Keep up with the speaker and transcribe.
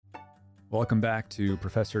Welcome back to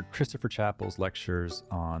Professor Christopher Chapple's lectures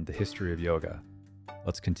on the history of yoga.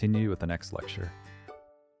 Let's continue with the next lecture.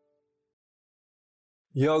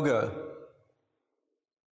 Yoga.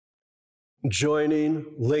 Joining,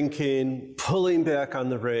 linking, pulling back on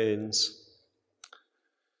the reins.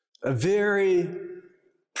 A very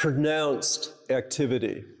pronounced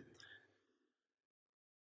activity.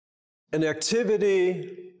 An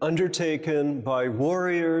activity undertaken by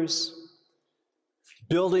warriors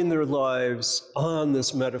building their lives on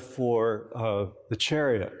this metaphor of the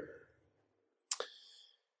chariot.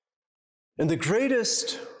 And the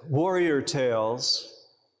greatest warrior tales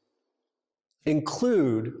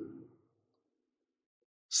include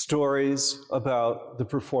stories about the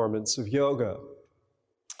performance of yoga.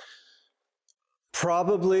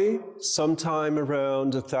 Probably sometime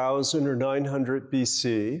around 1000 or 900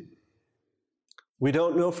 BC, we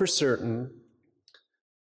don't know for certain,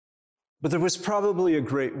 but there was probably a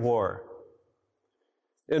great war.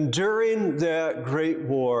 And during that great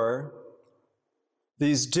war,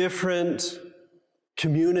 these different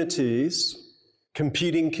communities,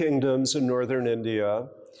 competing kingdoms in northern India,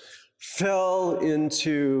 fell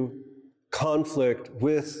into conflict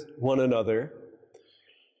with one another.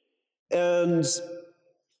 And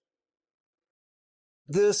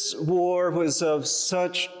this war was of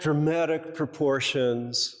such dramatic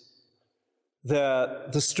proportions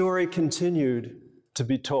that the story continued to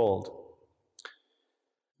be told.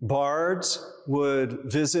 Bards would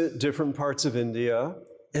visit different parts of India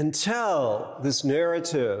and tell this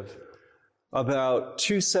narrative about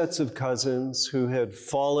two sets of cousins who had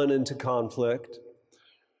fallen into conflict,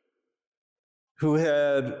 who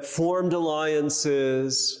had formed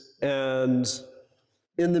alliances, and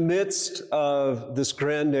in the midst of this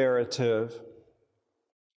grand narrative,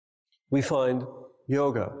 we find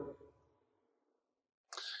yoga.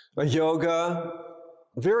 A yoga,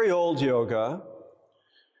 a very old yoga,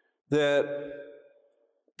 that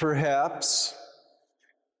perhaps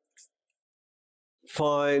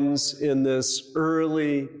finds in this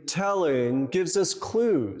early telling, gives us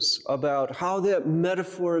clues about how that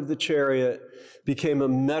metaphor of the chariot became a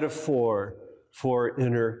metaphor for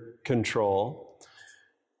inner control.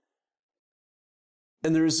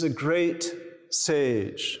 And there's a great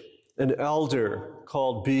sage, an elder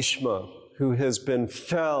called Bhishma, who has been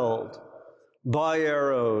felled by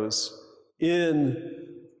arrows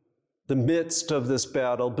in the midst of this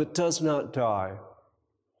battle, but does not die.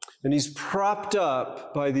 And he's propped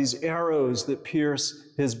up by these arrows that pierce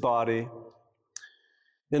his body.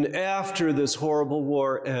 And after this horrible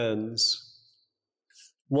war ends,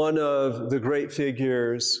 one of the great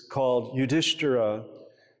figures called Yudhishthira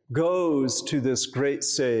goes to this great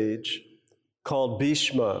sage called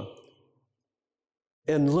Bhishma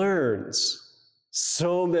and learns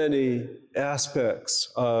so many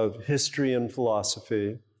aspects of history and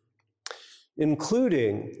philosophy,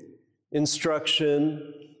 including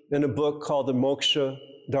instruction in a book called the Moksha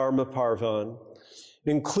Dharma Parvan,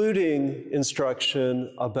 including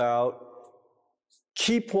instruction about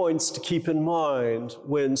key points to keep in mind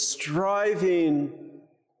when striving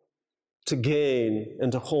to gain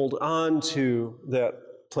and to hold on to that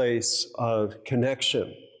place of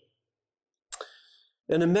connection.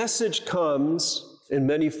 And a message comes in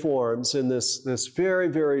many forms in this very,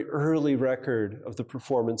 very early record of the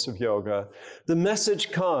performance of yoga. The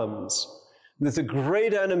message comes that the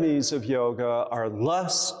great enemies of yoga are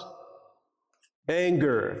lust,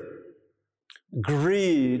 anger,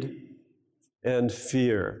 greed, and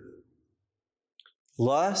fear.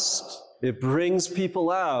 Lust, it brings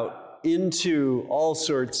people out into all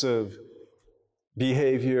sorts of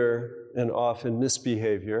behavior and often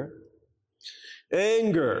misbehavior.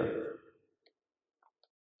 Anger,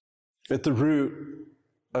 at the root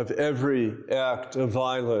of every act of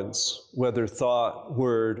violence, whether thought,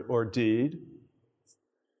 word, or deed.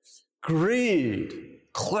 Greed,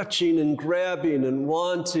 clutching and grabbing and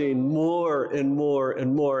wanting more and more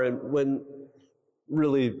and more. And when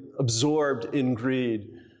really absorbed in greed,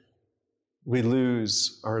 we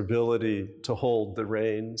lose our ability to hold the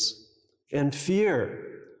reins. And fear,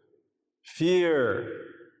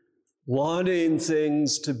 wanting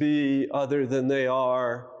things to be other than they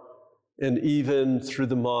are, and even through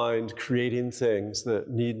the mind, creating things that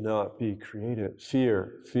need not be created.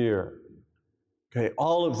 Fear. Okay,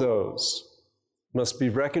 all of those must be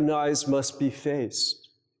recognized, must be faced.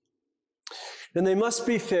 And they must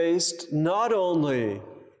be faced not only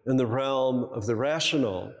in the realm of the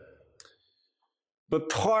rational, but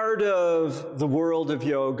part of the world of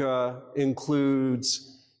yoga includes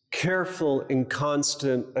careful and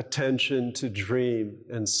constant attention to dream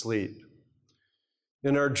and sleep.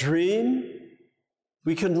 In our dream,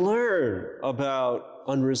 We can learn about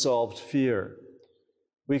unresolved fear.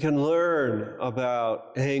 We can learn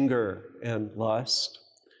about anger and lust.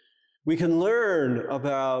 We can learn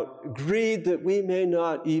about greed that we may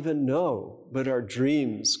not even know, but our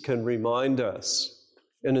dreams can remind us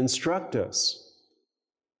and instruct us.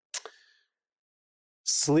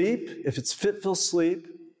 Sleep, if it's fitful sleep,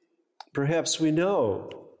 perhaps we know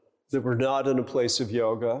that we're not in a place of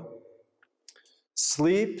yoga.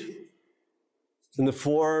 Sleep, in the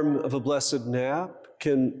form of a blessed nap,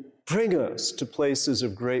 can bring us to places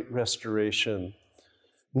of great restoration.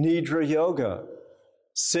 Nidra yoga,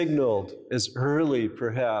 signaled as early,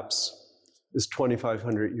 perhaps, as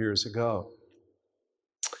 2,500 years ago.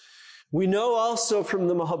 We know also from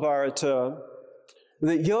the Mahabharata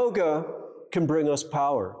that yoga can bring us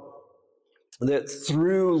power, that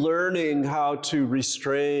through learning how to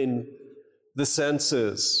restrain the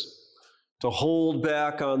senses, to hold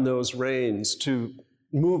back on those reins, to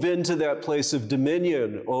move into that place of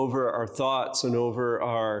dominion over our thoughts and over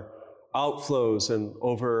our outflows and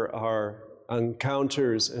over our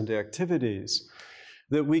encounters and activities,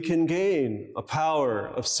 that we can gain a power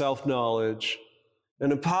of self-knowledge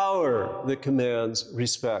and a power that commands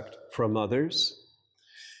respect from others.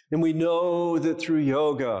 And we know that through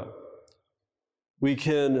yoga, we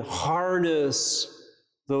can harness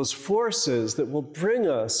those forces that will bring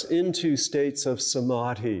us into states of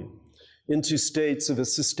samadhi, into states of a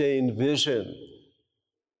sustained vision,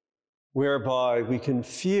 whereby we can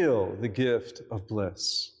feel the gift of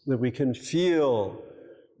bliss, that we can feel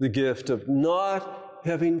the gift of not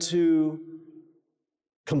having to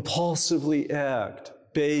compulsively act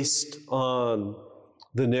based on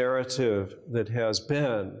the narrative that has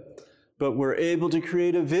been, but we're able to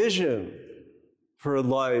create a vision for a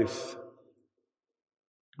life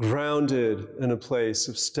grounded in a place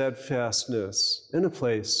of steadfastness, in a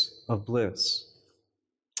place of bliss.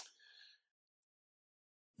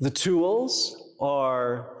 The tools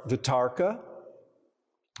are vitarka,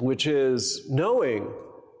 which is knowing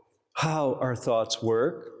how our thoughts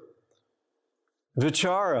work.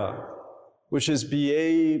 Vichara, which is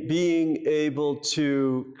being able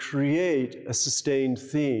to create a sustained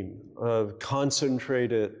theme of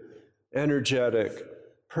concentrated, energetic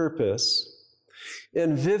purpose.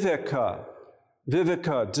 And viveka,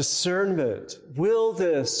 discernment. Will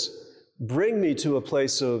this bring me to a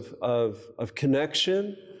place of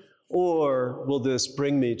connection, or will this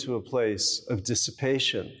bring me to a place of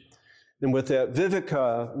dissipation? And with that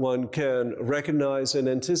viveka, one can recognize and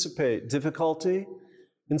anticipate difficulty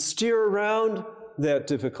and steer around that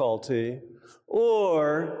difficulty,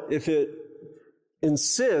 or if it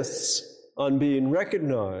insists on being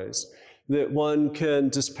recognized, that one can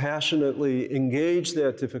dispassionately engage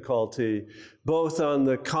that difficulty, both on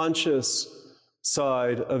the conscious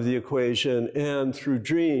side of the equation and through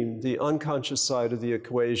dream, the unconscious side of the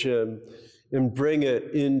equation, and bring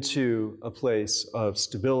it into a place of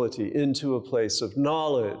stability, into a place of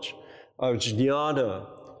knowledge, of jnana,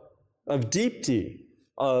 of deepti,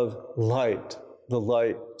 of light, the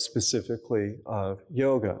light specifically of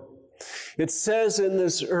yoga. It says in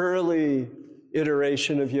this early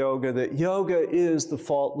iteration of yoga that yoga is the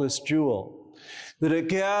faultless jewel, that it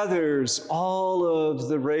gathers all of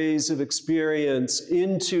the rays of experience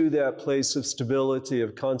into that place of stability,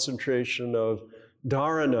 of concentration, of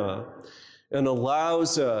dharana, and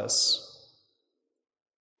allows us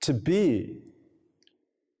to be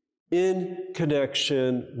in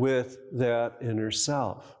connection with that inner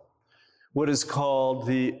self, what is called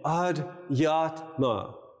the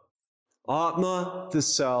adhyatma. Atma, the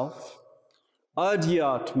self,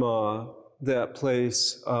 adhyatma, that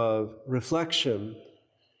place of reflection,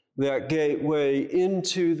 that gateway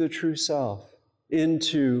into the true self,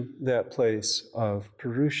 into that place of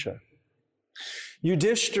Purusha.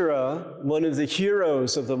 Yudhishthira, one of the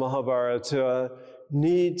heroes of the Mahabharata,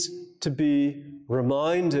 needs to be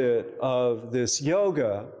reminded of this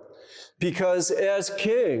yoga because as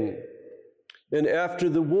king, and after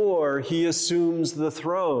the war, he assumes the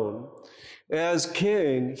throne. As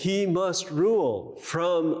king, he must rule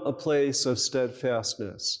from a place of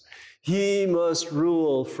steadfastness. He must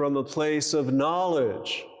rule from a place of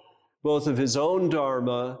knowledge, both of his own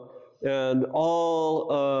dharma and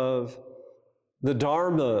all of the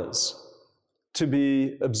dharmas to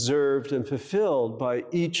be observed and fulfilled by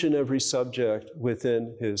each and every subject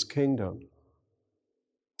within his kingdom.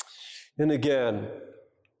 And again,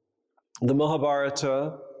 the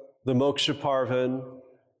Mahabharata, the Moksha Parvan,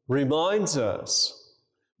 reminds us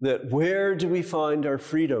that where do we find our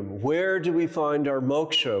freedom? Where do we find our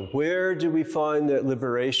moksha? Where do we find that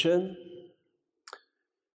liberation?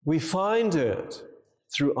 We find it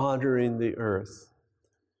through honoring the earth.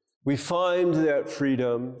 We find that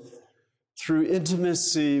freedom through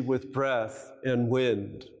intimacy with breath and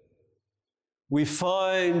wind. We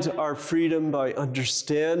find our freedom by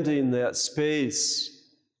understanding that space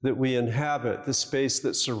that we inhabit, the space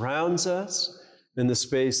that surrounds us and the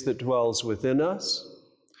space that dwells within us.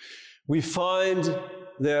 We find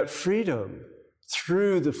that freedom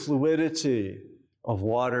through the fluidity of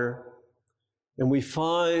water, and we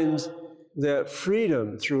find that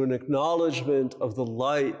freedom through an acknowledgement of the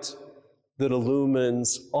light that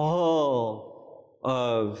illumines all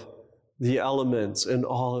of the elements and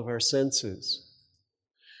all of our senses.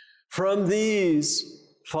 From these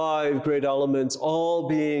 5 great elements, all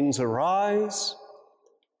beings arise,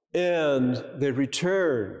 and they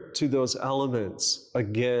return to those elements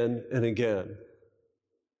again and again.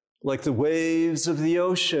 Like the waves of the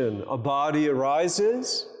ocean, a body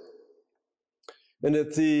arises, and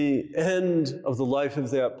at the end of the life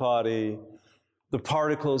of that body, the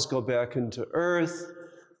particles go back into earth,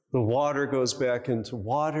 the water goes back into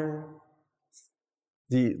water,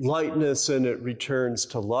 the lightness in it returns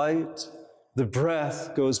to light, the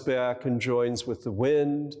breath goes back and joins with the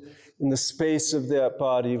wind, and the space of that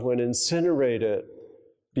body, when incinerated,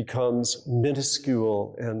 becomes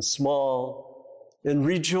minuscule and small and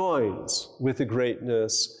rejoins with the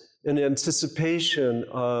greatness in anticipation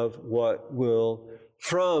of what will,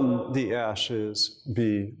 from the ashes,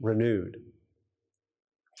 be renewed.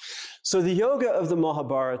 So the yoga of the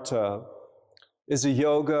Mahabharata is a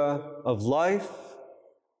yoga of life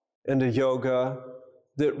and a yoga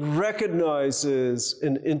that recognizes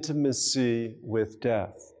an intimacy with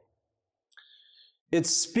death. It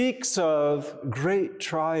speaks of great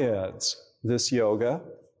triads, this yoga,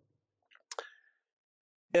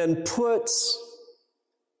 and puts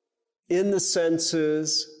in the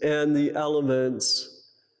senses and the elements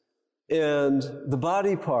and the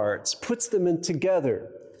body parts, puts them in together.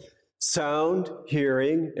 Sound,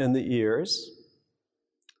 hearing, and the ears.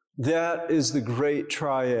 That is the great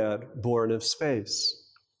triad born of space.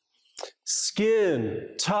 Skin,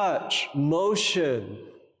 touch, motion.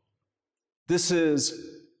 This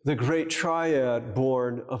is the great triad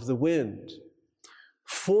born of the wind.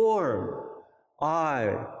 Form,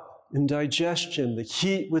 eye, and digestion, the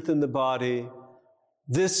heat within the body.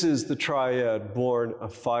 This is the triad born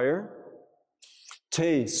of fire.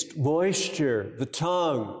 Taste, moisture, the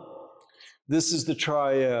tongue. This is the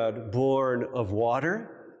triad born of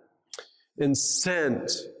water. And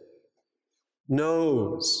scent,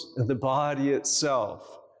 nose, and the body itself.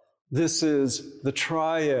 This is the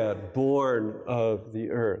triad born of the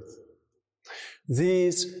earth.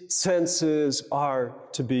 These senses are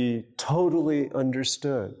to be totally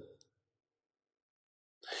understood.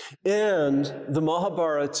 And the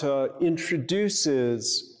Mahabharata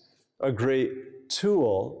introduces a great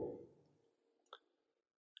tool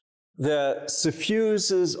that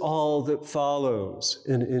suffuses all that follows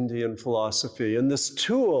in Indian philosophy. And this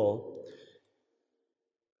tool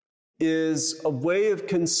is a way of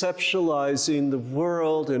conceptualizing the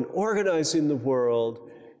world and organizing the world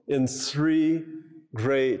in 3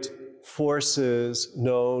 great forces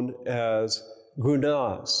known as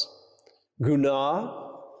gunas. Guna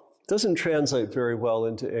doesn't translate very well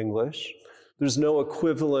into English. There's no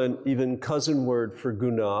equivalent, even cousin word for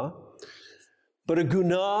guna. But a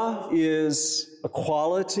guna is a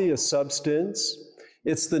quality, a substance.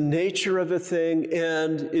 It's the nature of a thing,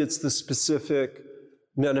 and it's the specific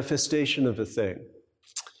manifestation of a thing.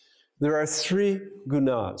 There are 3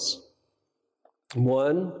 gunas.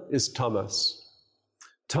 One is tamas.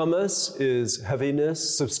 Tamas is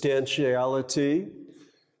heaviness, substantiality,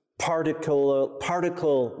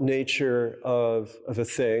 particle nature of a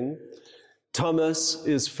thing. Tamas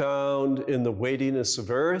is found in the weightiness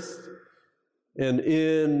of earth and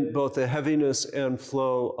in both the heaviness and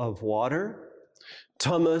flow of water.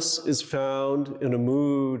 Tamas is found in a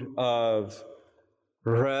mood of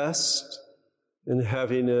rest and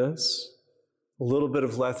heaviness, a little bit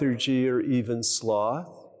of lethargy or even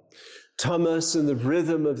sloth. Tamas in the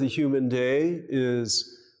rhythm of the human day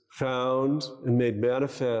is found and made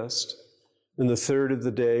manifest in the third of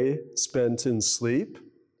the day spent in sleep.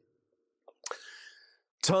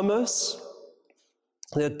 Tamas,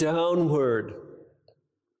 that downward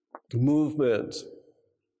movement,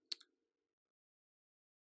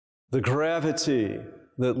 the gravity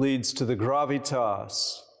that leads to the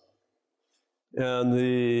gravitas, and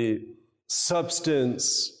the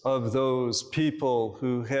substance of those people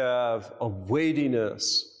who have a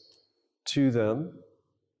weightiness to them.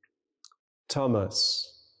 Tamas,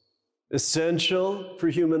 essential for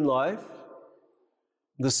human life,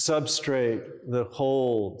 the substrate that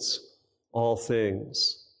holds all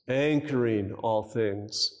things, anchoring all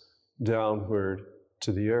things, downward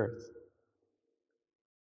to the earth.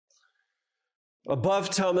 Above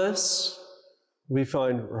tamas, we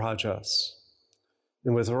find rajas.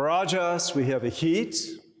 And with rajas, we have a heat.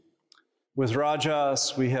 With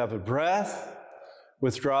rajas, we have a breath.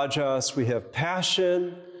 With rajas, we have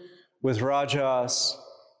passion. With rajas,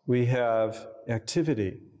 we have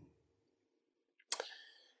activity.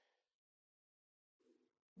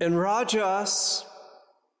 And rajas,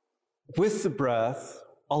 with the breath,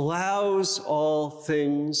 allows all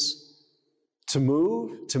things to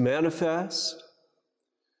move, to manifest,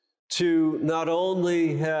 to not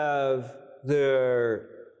only have their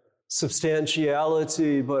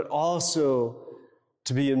substantiality, but also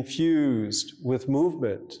to be infused with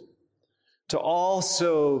movement, to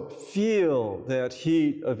also feel that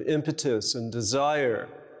heat of impetus and desire.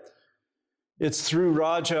 It's through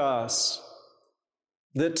rajas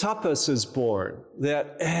that tapas is born,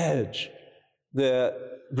 that edge that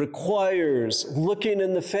requires looking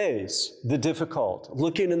in the face the difficult,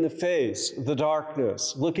 looking in the face the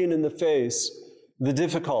darkness, looking in the face the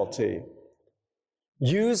difficulty,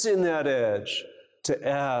 using that edge to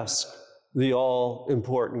ask the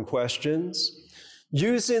all-important questions,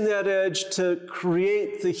 using that edge to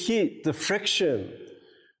create the heat, the friction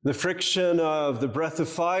of the breath of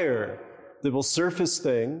fire that will surface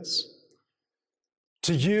things,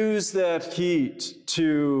 to use that heat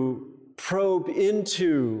to probe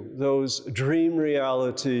into those dream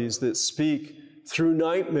realities that speak through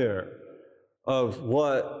nightmare of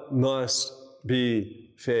what must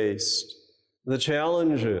be faced. The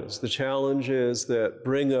challenges that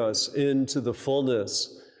bring us into the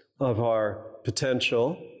fullness of our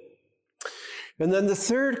potential. And then the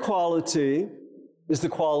third quality is the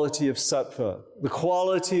quality of sattva, the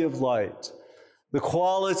quality of light, the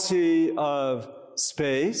quality of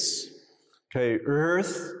space,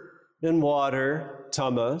 earth and water,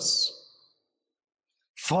 tamas,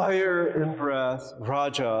 fire and breath,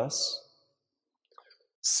 rajas,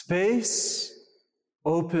 space,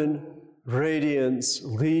 open radiance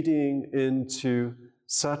leading into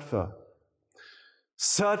sattva.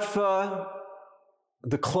 Sattva,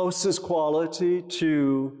 the closest quality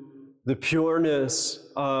to the pureness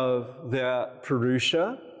of that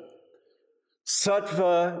Purusha.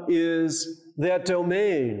 Sattva is that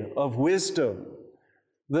domain of wisdom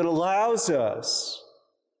that allows us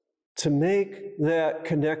to make that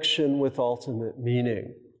connection with ultimate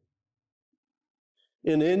meaning.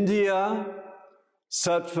 In India,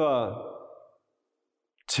 sattva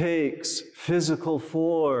takes physical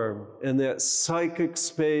form in that psychic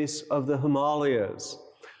space of the Himalayas,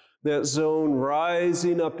 that zone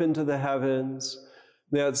rising up into the heavens,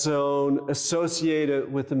 that zone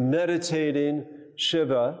associated with the meditating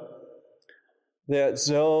Shiva, that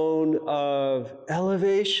zone of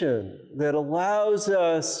elevation that allows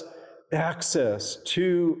us access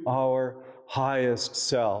to our highest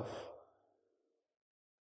self.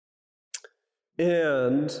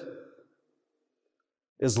 And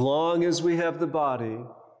as long as we have the body,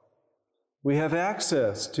 we have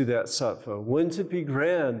access to that sattva. Wouldn't it be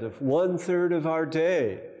grand if 1/3 of our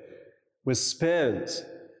day was spent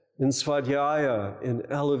in svadhyaya, in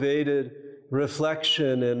elevated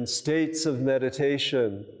reflection and states of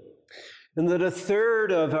meditation, and that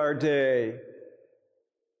 1/3 of our day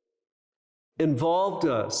involved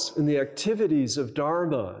us in the activities of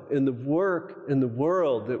Dharma, in the work in the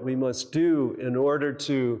world that we must do in order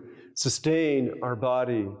to sustain our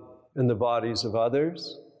body and the bodies of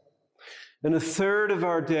others, and 1/3 of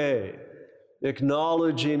our day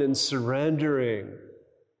acknowledging and surrendering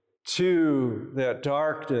to that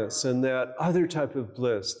darkness and that other type of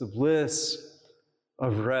bliss, the bliss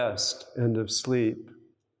of rest and of sleep.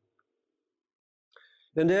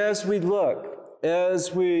 And as we look,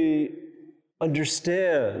 as we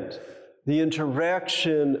understand the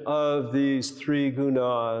interaction of these three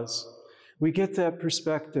gunas, we get that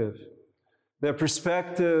perspective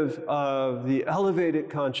of the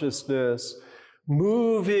elevated consciousness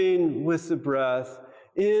moving with the breath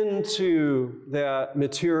into that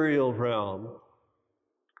material realm.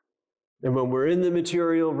 And when we're in the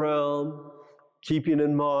material realm, keeping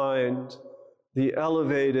in mind the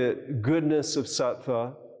elevated goodness of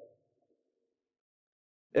sattva,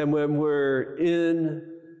 and when we're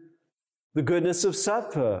in the goodness of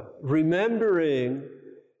sattva, remembering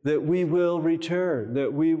that we will return,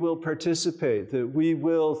 that we will participate, that we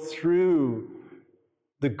will, through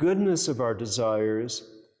the goodness of our desires,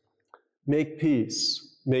 make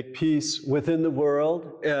peace within the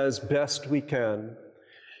world as best we can.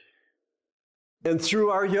 And through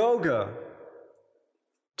our yoga,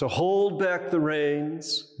 to hold back the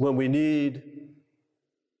reins when we need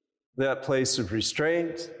that place of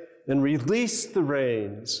restraint, and release the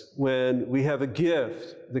reins when we have a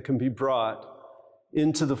gift that can be brought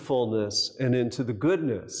into the fullness and into the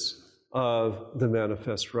goodness of the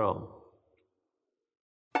manifest realm.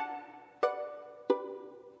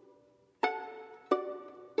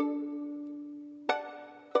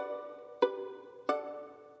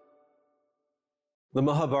 The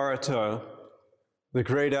Mahabharata, the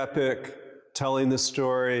great epic telling the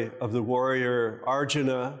story of the warrior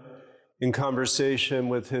Arjuna in conversation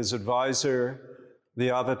with his advisor, the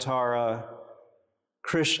Avatara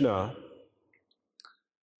Krishna,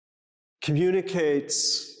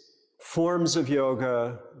 communicates forms of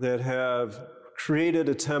yoga that have created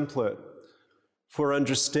a template for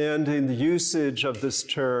understanding the usage of this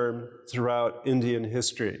term throughout Indian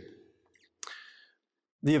history.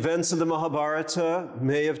 The events of the Mahabharata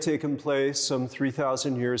may have taken place some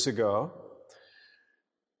 3,000 years ago.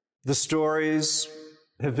 The stories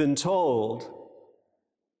have been told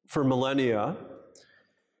for millennia,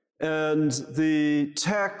 and the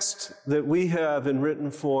text that we have in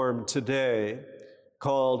written form today,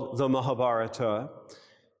 called the Mahabharata,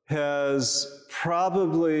 has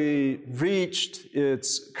probably reached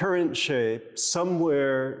its current shape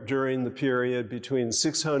somewhere during the period between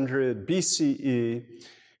 600 BCE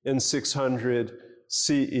and 600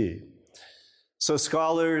 CE. So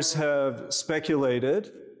scholars have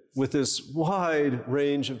speculated with this wide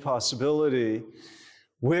range of possibility,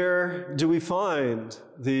 where do we find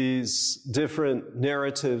these different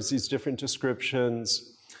narratives, these different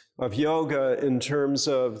descriptions of yoga in terms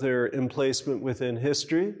of their emplacement within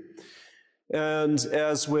history? And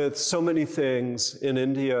as with so many things in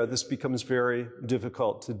India, this becomes very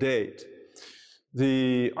difficult to date.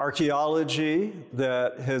 The archaeology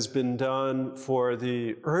that has been done for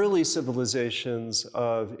the early civilizations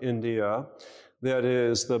of India, that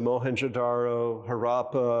is the Mohenjo-daro,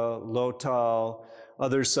 Harappa, Lothal,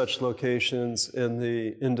 other such locations in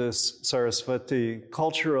the Indus-Sarasvati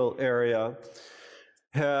cultural area,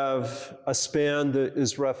 have a span that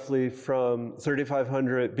is roughly from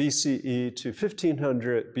 3500 BCE to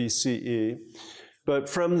 1500 BCE. But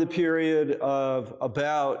from the period of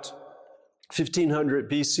about 1500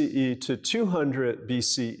 BCE to 200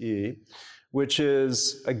 BCE, which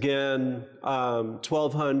is, again,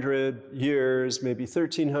 1,200 years, maybe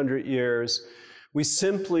 1,300 years, we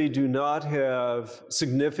simply do not have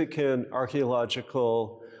significant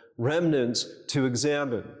archaeological remnants to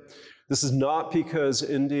examine. This is not because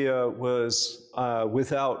India was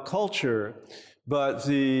without culture, but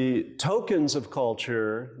the tokens of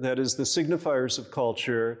culture, that is the signifiers of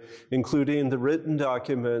culture, including the written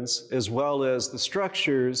documents as well as the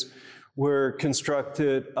structures, were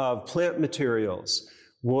constructed of plant materials,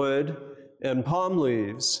 wood and palm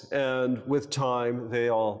leaves, and with time they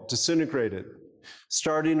all disintegrated.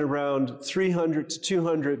 Starting around 300 to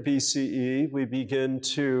 200 BCE, we begin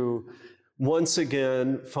to once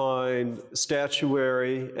again find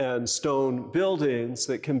statuary and stone buildings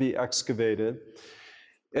that can be excavated.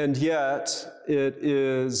 And yet, it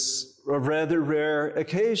is a rather rare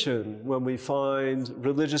occasion when we find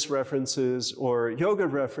religious references or yoga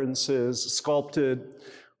references sculpted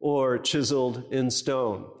or chiseled in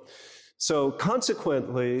stone. So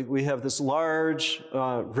consequently, we have this large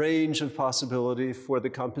range of possibility for the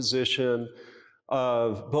composition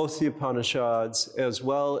of both the Upanishads as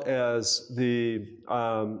well as the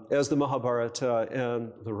Mahabharata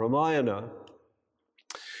and the Ramayana.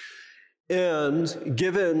 And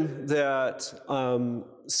given that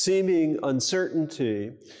seeming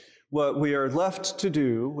uncertainty, what we are left to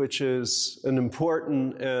do, which is an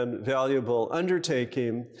important and valuable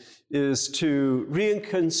undertaking, is to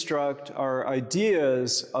reconstruct our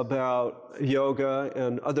ideas about yoga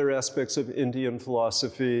and other aspects of Indian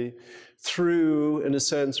philosophy through, in a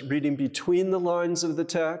sense, reading between the lines of the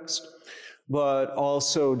text, but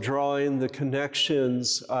also drawing the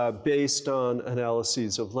connections based on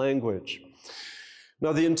analyses of language.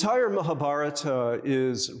 Now, the entire Mahabharata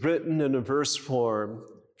is written in a verse form,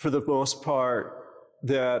 for the most part,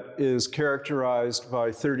 that is characterized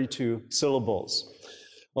by 32 syllables.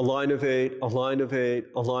 A line of 8, a line of 8,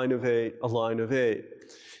 a line of 8, a line of 8.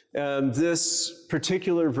 And this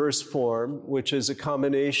particular verse form, which is a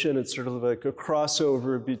combination, it's sort of like a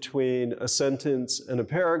crossover between a sentence and a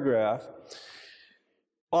paragraph,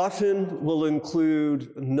 often will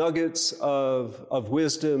include nuggets of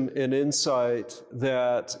wisdom and insight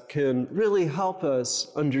that can really help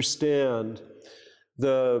us understand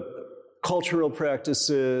the cultural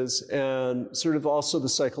practices and sort of also the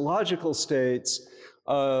psychological states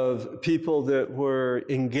of people that were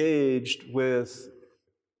engaged with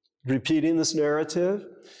repeating this narrative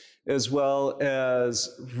as well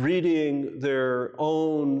as reading their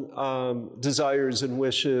own desires and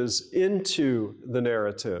wishes into the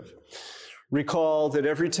narrative. Recall that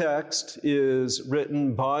every text is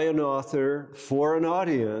written by an author for an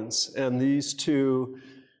audience, and these two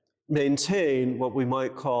maintain what we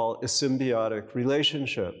might call a symbiotic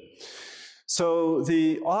relationship. So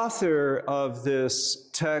the author of this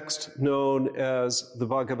text, known as the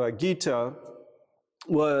Bhagavad Gita,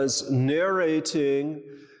 was narrating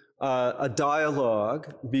a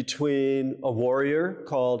dialogue between a warrior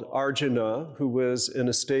called Arjuna, who was in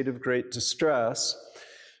a state of great distress,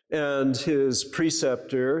 and his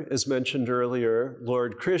preceptor, as mentioned earlier,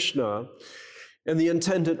 Lord Krishna. And the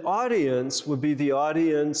intended audience would be the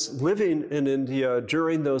audience living in India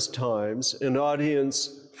during those times, an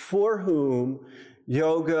audience for whom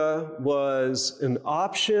yoga was an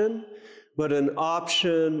option, but an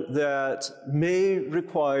option that may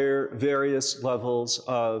require various levels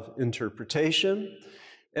of interpretation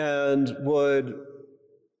and would,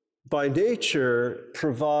 by nature,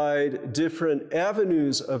 provide different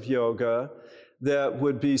avenues of yoga that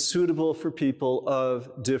would be suitable for people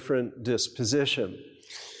of different disposition.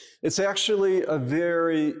 It's actually a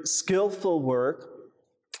very skillful work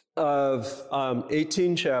of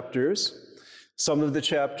 18 chapters. Some of the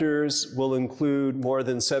chapters will include more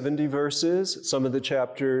than 70 verses. Some of the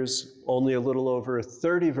chapters only a little over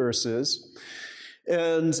 30 verses.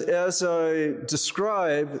 And as I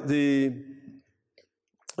describe the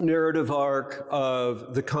narrative arc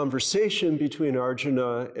of the conversation between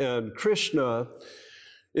Arjuna and Krishna,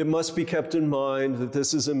 it must be kept in mind that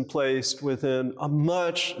this is placed within a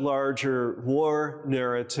much larger war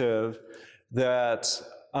narrative that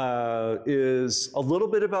is a little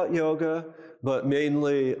bit about yoga, but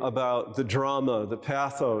mainly about the drama, the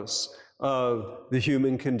pathos of the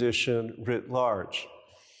human condition writ large.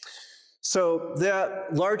 So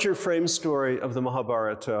that larger frame story of the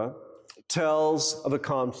Mahabharata tells of a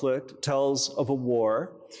conflict, tells of a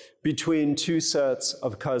war between two sets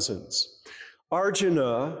of cousins.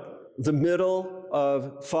 Arjuna, the middle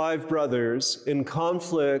of 5 brothers, in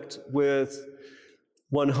conflict with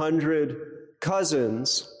 100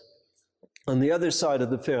 cousins on the other side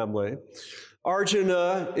of the family.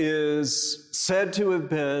 Arjuna is said to have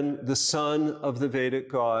been the son of the Vedic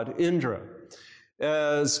god Indra.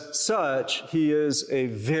 As such, he is a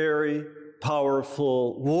very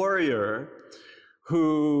powerful warrior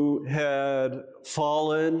who had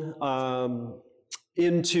fallen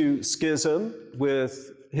into schism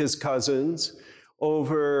with his cousins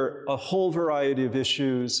over a whole variety of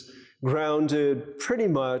issues grounded pretty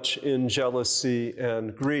much in jealousy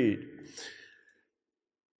and greed.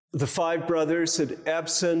 The 5 brothers had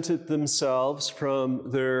absented themselves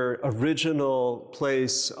from their original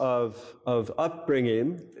place of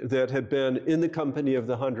upbringing that had been in the company of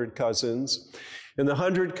the 100 cousins. And the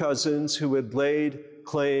 100 cousins who had laid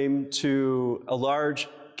claim to a large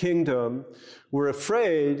kingdom were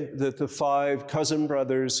afraid that the 5 cousin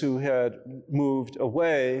brothers who had moved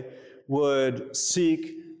away would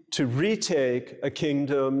seek to retake a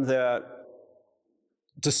kingdom that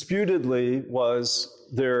disputedly was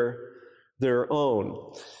their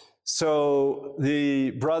own. So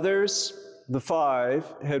the brothers, the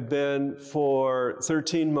 5, had been for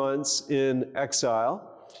 13 months in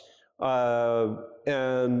exile,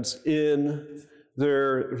 and in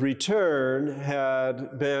their return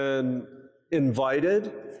had been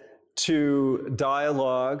invited to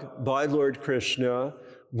dialogue by Lord Krishna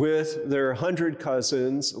with their 100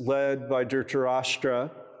 cousins led by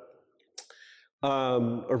Dhritarashtra,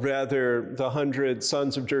 or rather the 100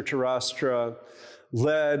 sons of Dhritarashtra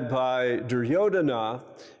led by Duryodhana,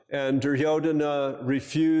 and Duryodhana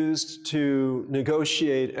refused to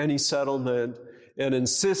negotiate any settlement and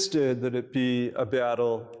insisted that it be a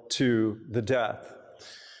battle to the death.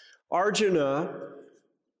 Arjuna,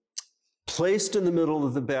 placed in the middle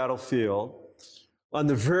of the battlefield, on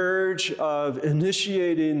the verge of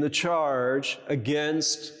initiating the charge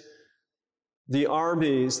against the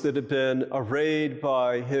armies that had been arrayed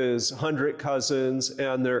by his 100 cousins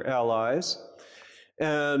and their allies,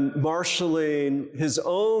 and marshaling his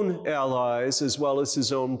own allies as well as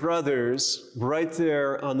his own brothers right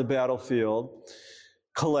there on the battlefield,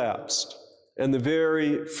 collapsed. And the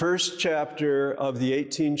very first chapter of the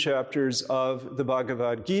 18 chapters of the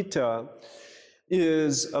Bhagavad Gita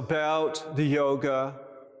is about the yoga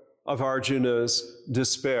of Arjuna's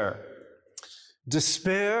despair.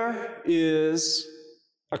 Despair is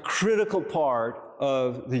a critical part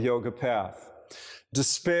of the yoga path.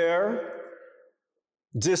 Despair,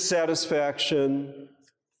 dissatisfaction,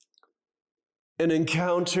 an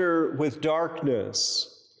encounter with darkness,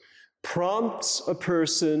 prompts a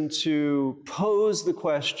person to pose the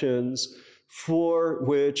questions for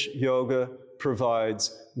which yoga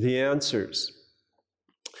provides the answers.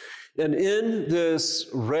 And in this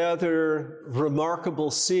rather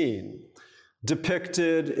remarkable scene,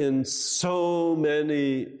 depicted in so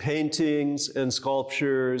many paintings and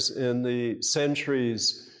sculptures in the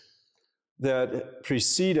centuries that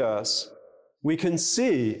precede us, we can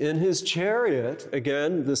see in his chariot,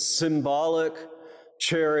 again, the symbolic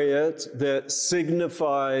chariot that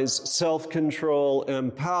signifies self-control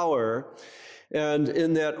and power. And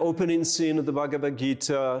in that opening scene of the Bhagavad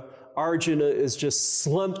Gita, Arjuna is just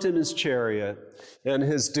slumped in his chariot and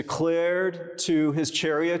has declared to his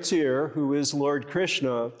charioteer, who is Lord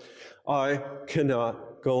Krishna, I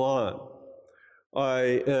cannot go on.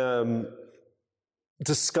 I am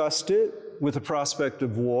disgusted with the prospect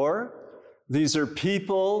of war. These are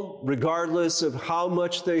people, regardless of how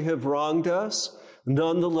much they have wronged us,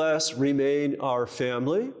 nonetheless remain our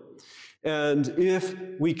family. And if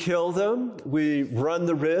we kill them, we run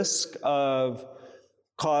the risk of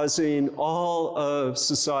causing all of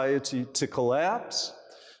society to collapse.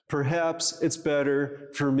 Perhaps it's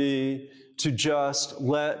better for me to just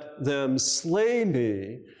let them slay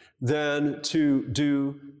me than to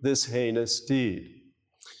do this heinous deed.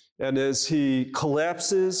 And as he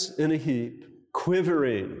collapses in a heap,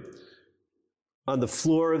 quivering on the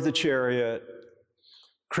floor of the chariot,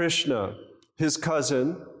 Krishna, his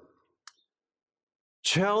cousin,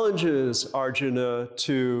 challenges Arjuna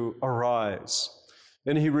to arise.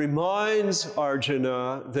 And he reminds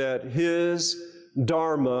Arjuna that his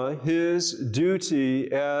dharma, his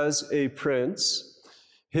duty as a prince,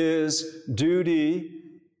 his duty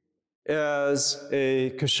as a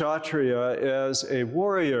kshatriya, as a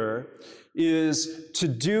warrior, is to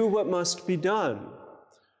do what must be done.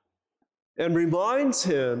 And reminds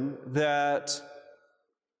him that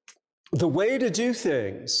the way to do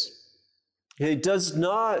things, he does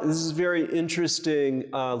not, this is a very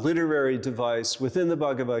interesting literary device within the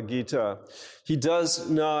Bhagavad Gita. He does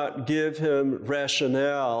not give him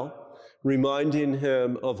rationale, reminding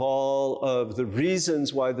him of all of the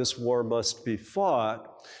reasons why this war must be fought.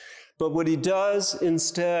 But what he does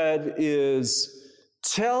instead is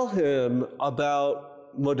tell him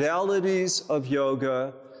about modalities of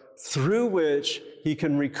yoga through which he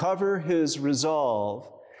can recover his resolve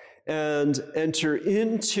and enter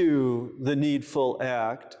into the needful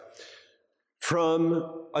act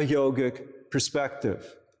from a yogic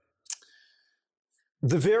perspective.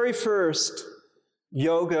 The very first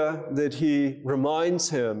yoga that he reminds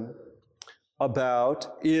him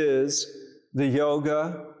about is the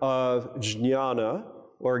yoga of jnana,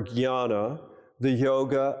 or jnana, the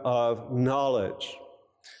yoga of knowledge.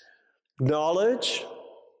 Knowledge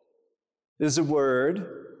is a word,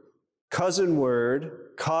 cousin word,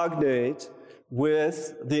 cognate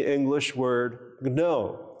with the English word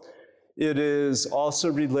know. It is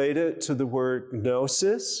also related to the word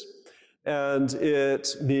gnosis, and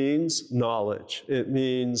it means knowledge. It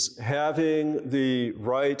means having the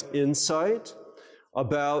right insight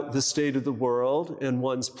about the state of the world and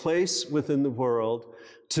one's place within the world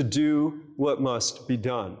to do what must be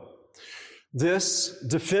done. This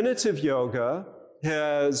definitive yoga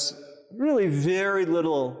has really very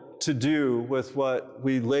little to do with what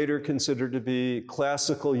we later consider to be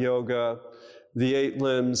classical yoga, the 8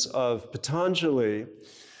 limbs of Patanjali,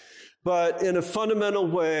 but in a fundamental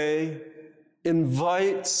way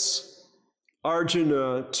invites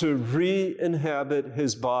Arjuna to re-inhabit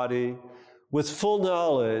his body with full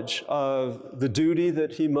knowledge of the duty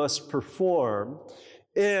that he must perform,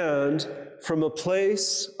 and from a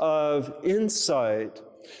place of insight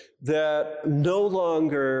that no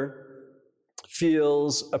longer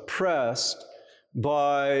feels oppressed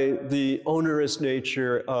by the onerous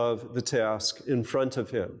nature of the task in front of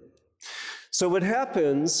him. So what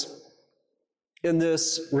happens in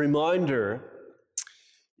this reminder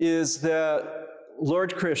is that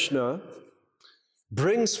Lord Krishna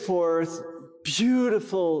brings forth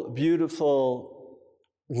beautiful, beautiful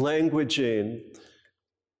languaging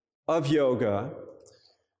of yoga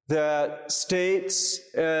that states,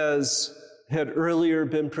 as had earlier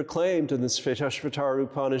been proclaimed in the Svetashvatara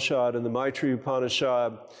Upanishad and the Maitri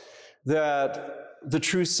Upanishad, that the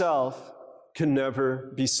true self can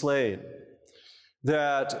never be slain,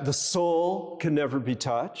 that the soul can never be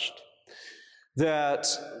touched, that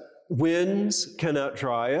winds cannot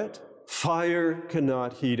dry it, fire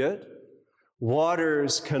cannot heat it,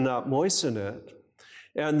 waters cannot moisten it,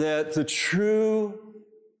 and that the true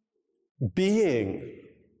being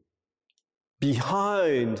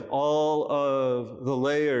behind all of the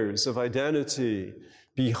layers of identity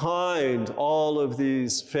behind all of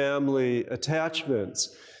these family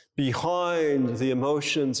attachments, behind the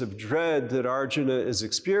emotions of dread that Arjuna is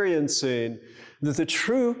experiencing, that the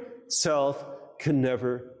true self can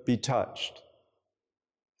never be touched.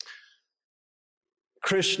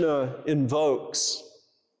 Krishna invokes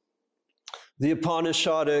the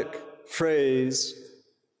Upanishadic phrase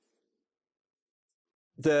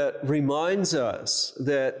that reminds us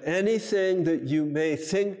that anything that you may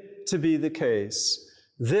think to be the case,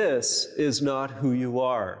 this is not who you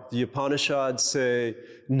are. The Upanishads say,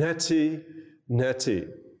 neti, neti.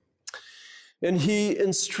 And he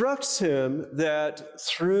instructs him that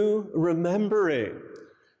through remembering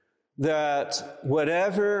that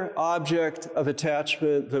whatever object of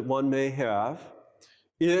attachment that one may have,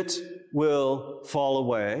 it will fall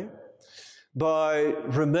away. By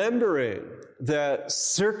remembering that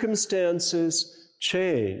circumstances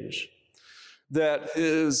change, that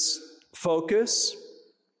his focus,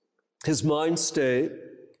 his mind state,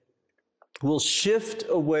 will shift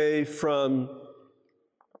away from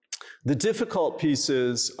the difficult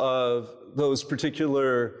pieces of those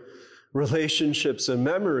particular relationships and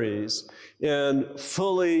memories and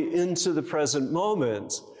fully into the present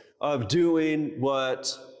moment of doing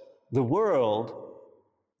what the world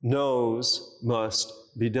knows must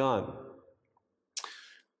be done.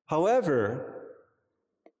 However,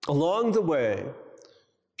 along the way,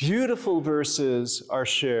 beautiful verses are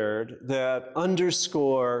shared that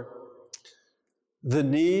underscore the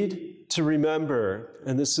need to remember,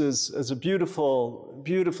 and this is a beautiful,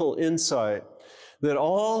 beautiful insight, that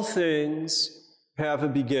all things have a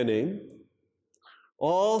beginning,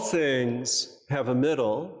 all things have a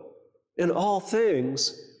middle, and all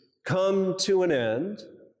things come to an end.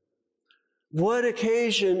 What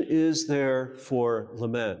occasion is there for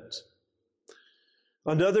lament?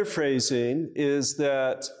 Another phrasing is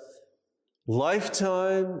that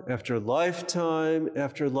lifetime after lifetime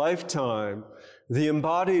after lifetime, the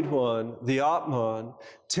embodied one, the Atman,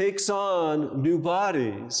 takes on new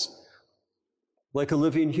bodies, like a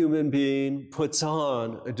living human being puts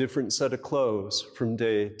on a different set of clothes from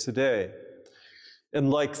day to day. And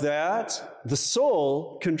like that, the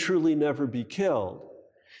soul can truly never be killed.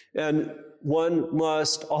 And one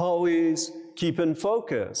must always keep in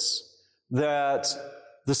focus that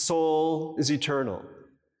the soul is eternal.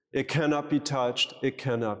 It cannot be touched. It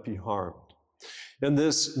cannot be harmed. And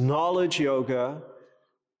this knowledge yoga,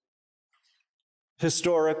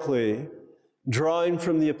 historically, drawing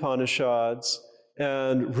from the Upanishads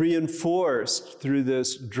and reinforced through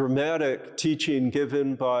this dramatic teaching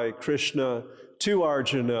given by Krishna to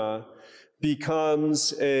Arjuna,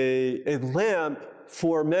 becomes a lamp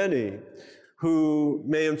for many who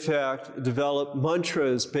may in fact develop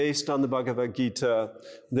mantras based on the Bhagavad Gita,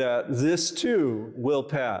 that this too will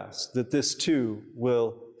pass, that this too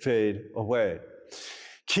will fade away.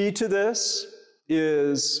 Key to this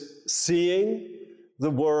is seeing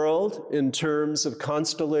the world in terms of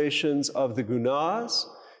constellations of the gunas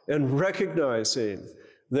and recognizing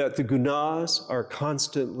that the gunas are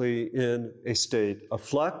constantly in a state of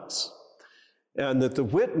flux, and that the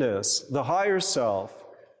witness, the higher self,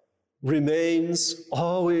 remains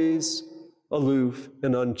always aloof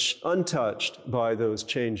and untouched by those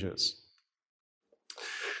changes.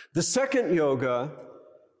 The second yoga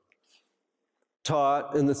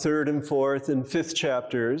taught in the third and fourth and fifth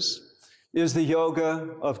chapters is the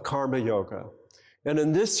yoga of karma yoga. And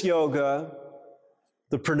in this yoga,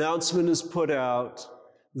 the pronouncement is put out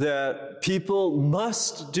that people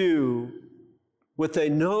must do what they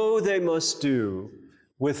know they must do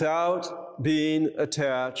without being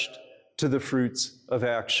attached to the fruits of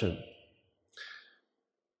action.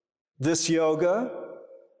 This yoga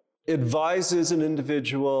advises an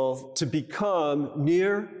individual to become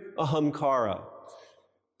near ahamkara,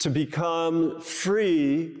 to become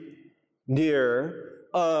free near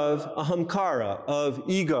of ahamkara, of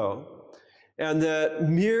ego, and that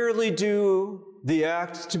merely do the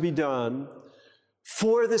act to be done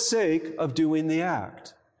for the sake of doing the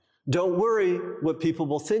act. Don't worry what people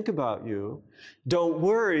will think about you. Don't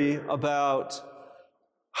worry about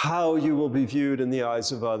how you will be viewed in the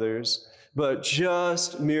eyes of others, but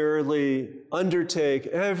just merely undertake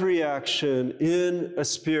every action in a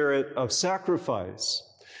spirit of sacrifice,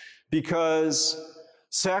 because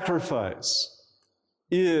sacrifice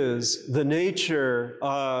is the nature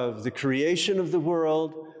of the creation of the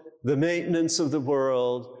world, the maintenance of the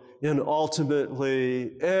world, and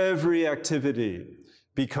ultimately every activity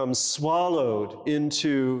becomes swallowed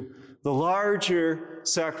into the larger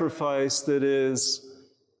sacrifice that is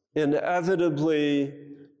inevitably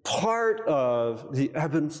part of the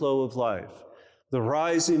ebb and flow of life, the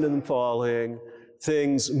rising and falling,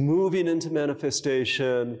 things moving into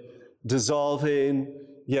manifestation, dissolving,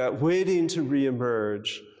 yet waiting to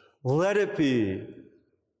reemerge. Let it be.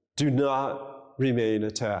 Do not remain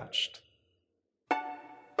attached.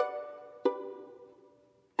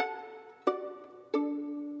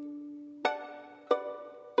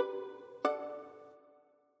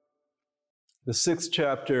 The 6th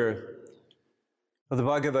chapter of the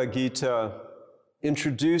Bhagavad Gita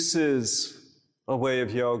introduces a way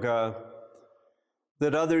of yoga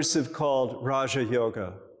that others have called Raja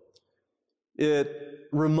Yoga. It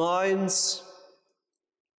reminds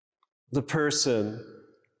the person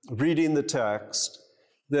reading the text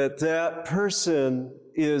that that person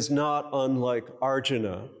is not unlike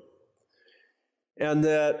Arjuna, and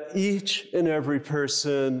that each and every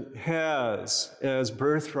person has as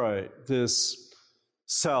birthright this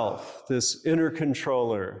self, this inner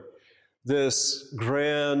controller, this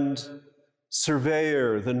grand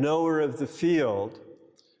surveyor, the knower of the field.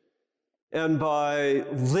 And by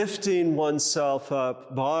lifting oneself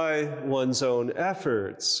up by one's own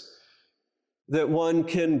efforts, that one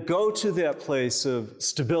can go to that place of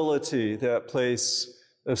stability, that place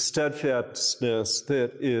of steadfastness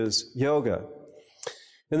that is yoga.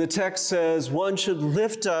 And the text says one should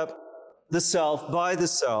lift up the self by the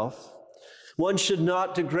self. One should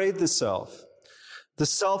not degrade the self. The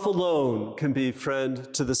self alone can be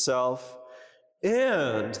friend to the self,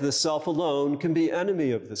 and the self alone can be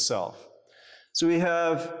enemy of the self. So we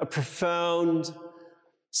have a profound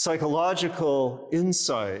psychological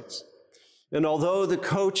insight. And although the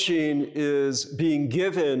coaching is being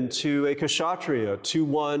given to a kshatriya, to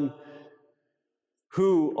one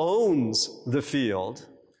who owns the field,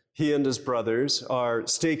 he and his brothers are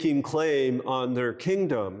staking claim on their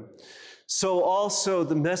kingdom, so also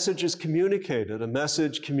the message is communicated, a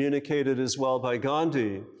message communicated as well by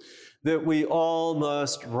Gandhi, that we all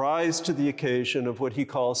must rise to the occasion of what he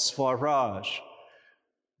calls Swaraj,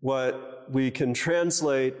 what we can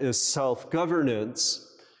translate as self-governance,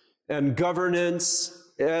 and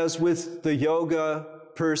governance, as with the yoga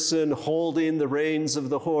person holding the reins of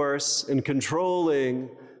the horse and controlling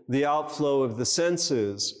the outflow of the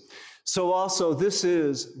senses. So also this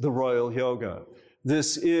is the royal yoga.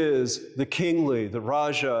 This is the kingly, the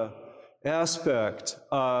Raja aspect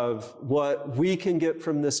of what we can get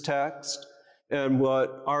from this text and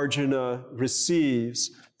what Arjuna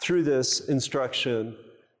receives through this instruction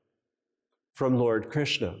from Lord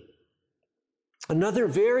Krishna. Another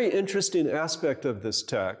very interesting aspect of this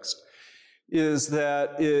text is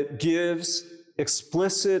that it gives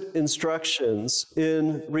explicit instructions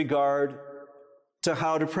in regard to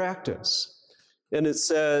how to practice. And it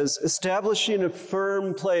says, establishing a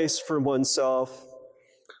firm place for oneself,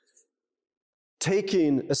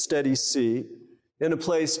 taking a steady seat in a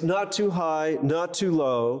place not too high, not too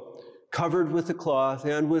low, covered with a cloth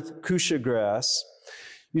and with kusha grass.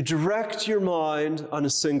 You direct your mind on a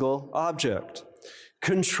single object.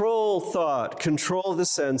 Control thought, control the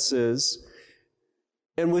senses,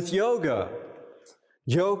 and with yoga,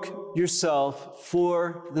 yoke yourself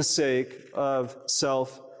for the sake of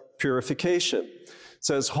self-purification. It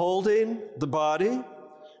says, holding the body,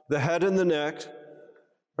 the head and the neck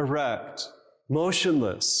erect,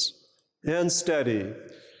 motionless and steady,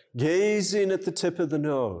 gazing at the tip of the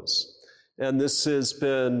nose. And this has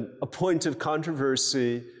been a point of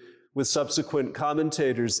controversy with subsequent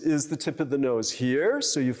commentators. Is the tip of the nose here,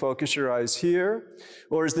 so you focus your eyes here,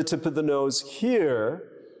 or is the tip of the nose here,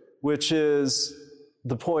 which is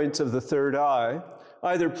the point of the third eye?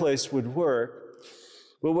 Either place would work.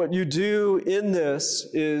 But what you do in this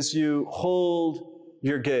is you hold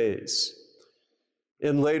your gaze.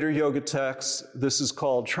 In later yoga texts, this is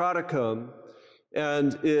called Tratakam,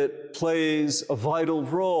 and it plays a vital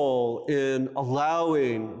role in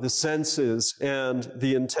allowing the senses and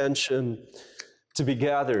the intention to be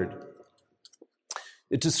gathered.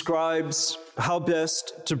 It describes how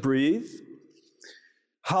best to breathe,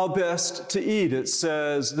 how best to eat. It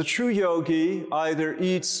says the true yogi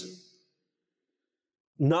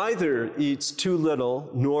neither eats too little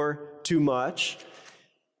nor too much,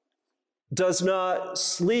 does not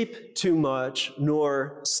sleep too much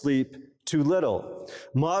nor sleep too little,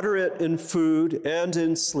 moderate in food and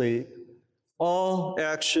in sleep, all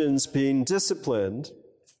actions being disciplined.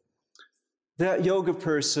 That yoga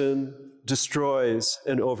person destroys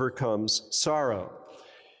and overcomes sorrow.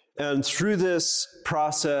 And through this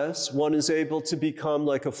process, one is able to become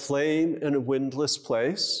like a flame in a windless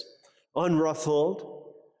place, unruffled,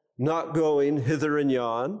 not going hither and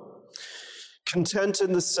yon, content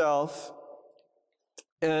in the self.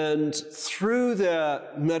 And through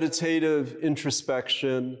that meditative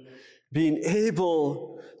introspection, being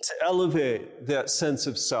able to elevate that sense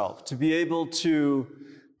of self, to be able to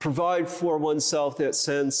provide for oneself that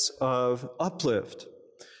sense of uplift.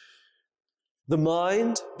 The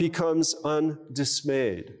mind becomes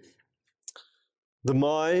undismayed. The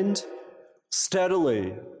mind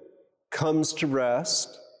steadily comes to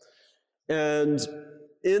rest, and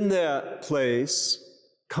in that place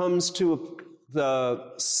comes to the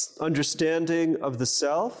understanding of the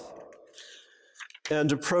self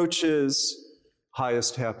and approaches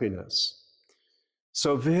highest happiness.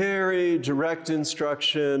 So very direct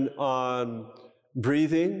instruction on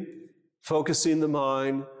breathing, focusing the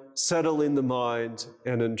mind, settling the mind,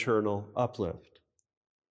 and internal uplift.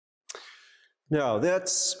 Now,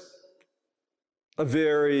 that's a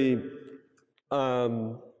very,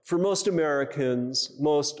 for most Americans,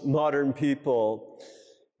 most modern people,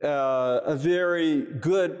 a very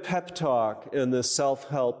good pep talk in the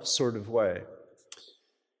self-help sort of way.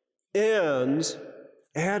 And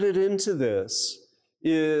added into this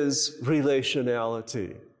is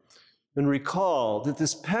relationality. And recall that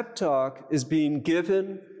this pep talk is being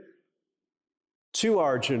given to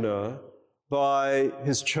Arjuna by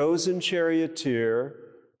his chosen charioteer,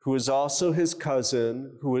 who is also his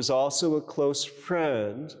cousin, who is also a close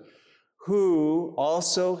friend, who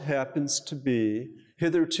also happens to be,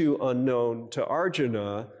 hitherto unknown to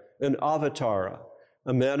Arjuna, an avatara,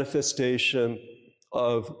 a manifestation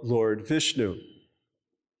of Lord Vishnu.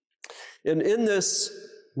 And in this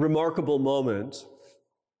remarkable moment,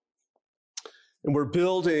 and we're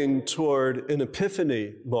building toward an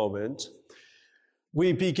epiphany moment,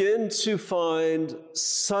 we begin to find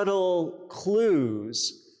subtle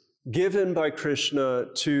clues given by Krishna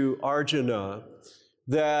to Arjuna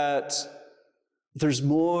that there's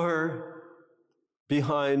more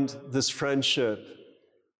behind this friendship,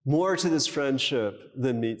 more to this friendship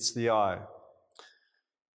than meets the eye.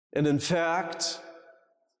 And in fact,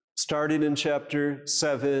 starting in chapter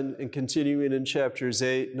 7 and continuing in chapters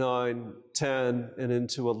 8, 9, 10, and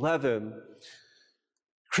into 11,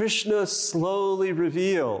 Krishna slowly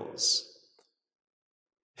reveals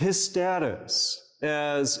his status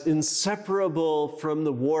as inseparable from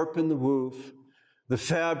the warp and the woof, the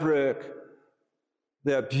fabric,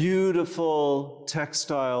 that beautiful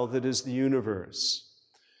textile that is the universe.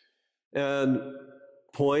 And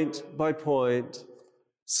point by point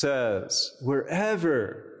says,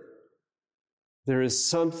 wherever there is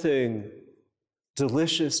something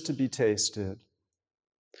delicious to be tasted,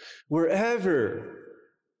 wherever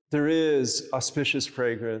there is auspicious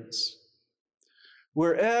fragrance,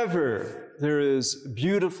 wherever there is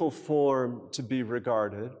beautiful form to be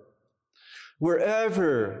regarded,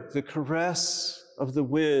 wherever the caress of the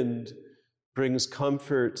wind brings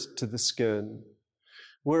comfort to the skin,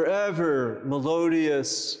 wherever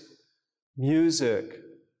melodious music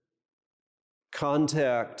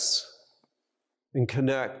contacts and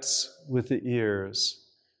connects with the ears,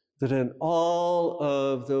 that in all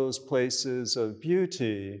of those places of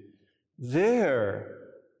beauty, there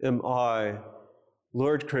am I,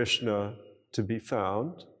 Lord Krishna, to be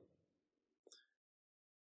found.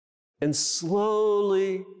 And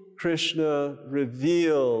slowly Krishna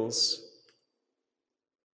reveals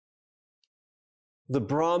the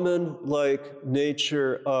Brahman-like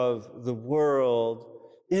nature of the world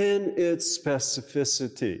in its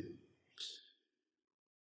specificity.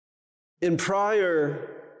 In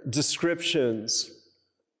prior descriptions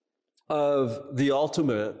of the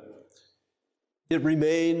ultimate, it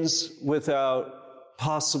remains without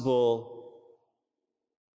possible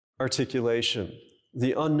articulation,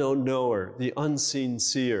 the unknown knower, the unseen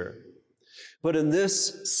seer. But in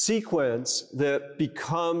this sequence that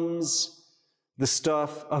becomes the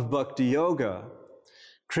stuff of bhakti yoga,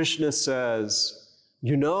 Krishna says,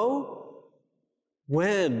 you know,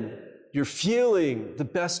 when you're feeling the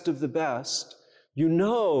best of the best, you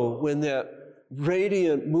know when that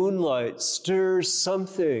radiant moonlight stirs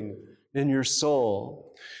something in your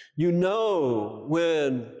soul. You know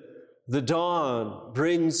when the dawn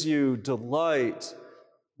brings you delight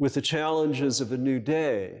with the challenges of a new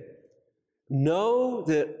day. Know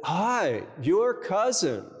that I, your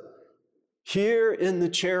cousin, here in the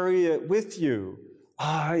chariot with you,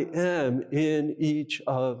 I am in each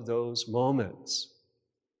of those moments.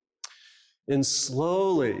 And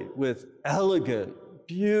slowly, with elegant,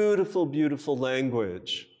 beautiful, beautiful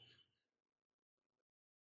language,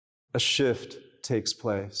 a shift takes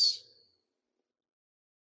place.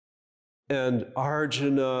 And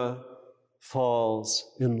Arjuna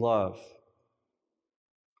falls in love.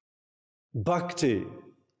 Bhakti,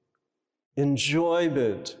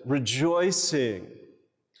 enjoyment, rejoicing,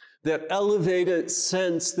 that elevated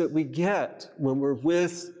sense that we get when we're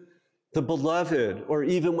with the beloved, or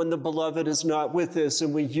even when the beloved is not with us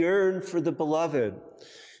and we yearn for the beloved,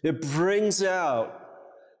 it brings out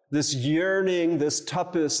this yearning, this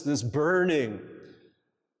tapas, this burning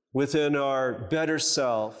within our better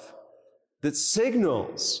self that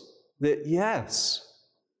signals that yes,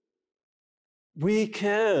 we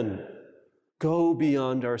can go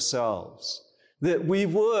beyond ourselves, that we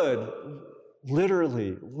would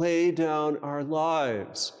literally lay down our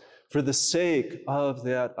lives for the sake of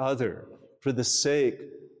that other, for the sake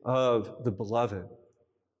of the beloved.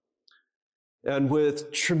 And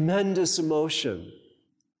with tremendous emotion,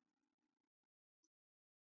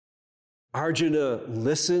 Arjuna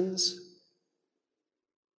listens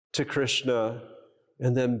to Krishna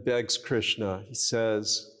and then begs Krishna. He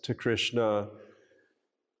says to Krishna,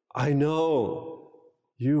 I know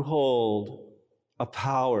you hold a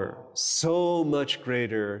power so much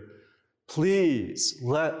greater. Please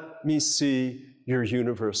let me see your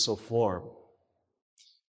universal form.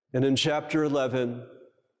 And in chapter 11,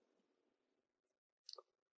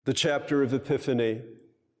 the chapter of Epiphany,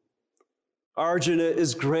 Arjuna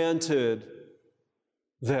is granted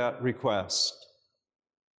that request.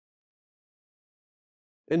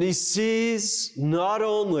 And he sees not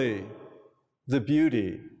only the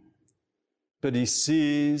beauty, but he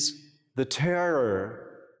sees the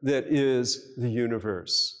terror that is the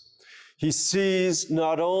universe. He sees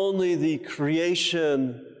not only the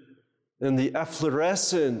creation and the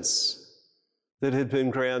efflorescence that had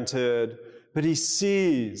been granted, but he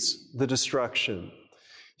sees the destruction.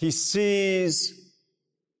 He sees,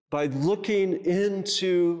 by looking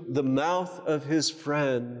into the mouth of his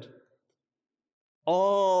friend,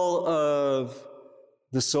 all of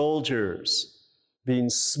the soldiers being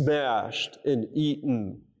smashed and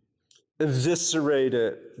eaten,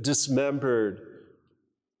 eviscerated, dismembered,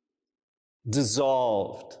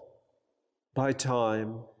 dissolved by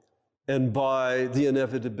time and by the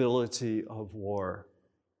inevitability of war.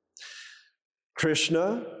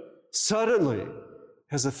 Krishna suddenly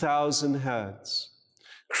has 1,000 heads.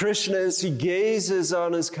 Krishna, as he gazes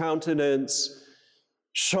on his countenance,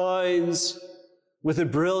 shines with a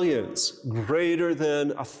brilliance greater than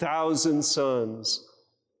 1,000 suns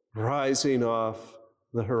rising off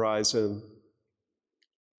the horizon.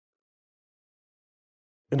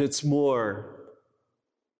 And it's more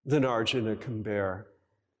than Arjuna can bear.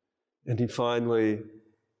 And he finally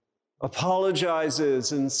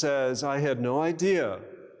apologizes and says, I had no idea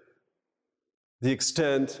the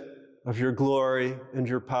extent of your glory and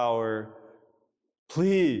your power.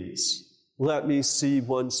 Please let me see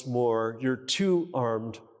once more your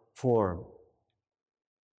two-armed form.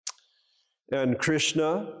 And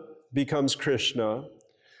Krishna becomes Krishna.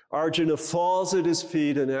 Arjuna falls at his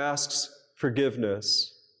feet and asks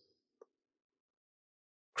forgiveness.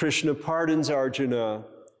 Krishna pardons Arjuna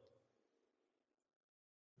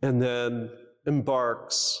and then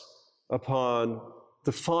embarks upon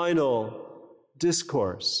the final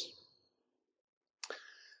discourse.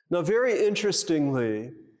 Now, very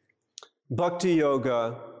interestingly, Bhakti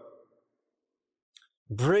Yoga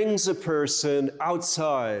brings a person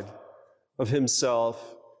outside of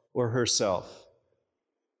himself or herself,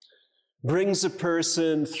 brings a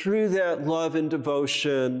person through that love and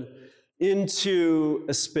devotion into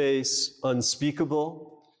a space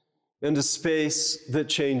unspeakable and a space that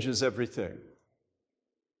changes everything.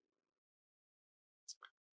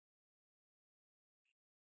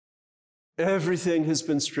 Everything has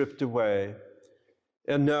been stripped away.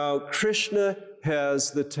 And now Krishna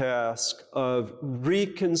has the task of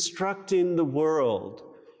reconstructing the world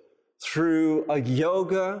through a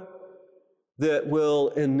yoga that will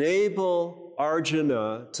enable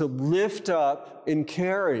Arjuna to lift up and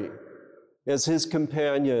carry as his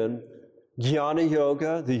companion Jnana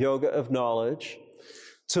Yoga, the yoga of knowledge,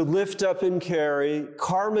 to lift up and carry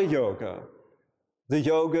Karma Yoga, the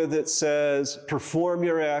yoga that says perform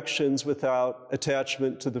your actions without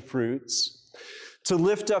attachment to the fruits, to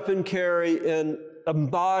lift up and carry and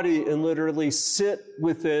embody and literally sit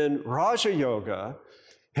within Raja Yoga,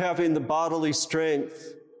 having the bodily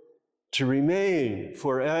strength to remain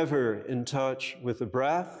forever in touch with the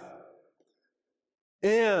breath,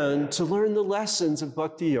 and to learn the lessons of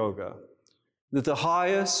Bhakti Yoga, that the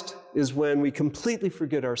highest is when we completely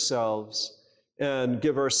forget ourselves and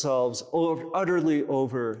give ourselves utterly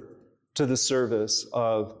over to the service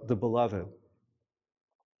of the beloved.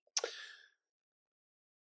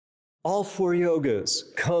 All four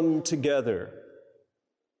yogas come together.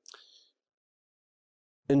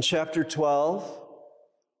 In chapter 12,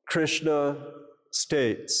 Krishna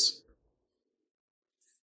states,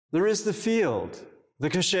 there is the field, the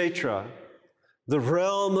kshetra, the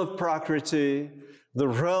realm of Prakriti, the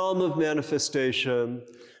realm of manifestation,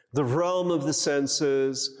 the realm of the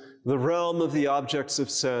senses, the realm of the objects of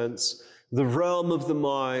sense, the realm of the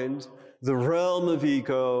mind, the realm of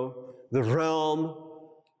ego, the realm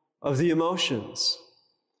of the emotions.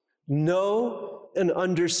 Know and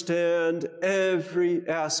understand every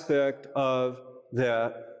aspect of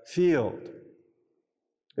that field.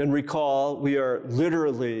 And recall, we are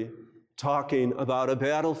literally talking about a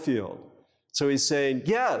battlefield. So he's saying,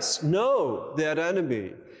 yes, know that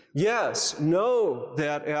enemy. Yes, know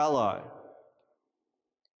that ally.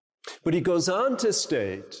 But he goes on to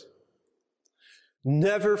state,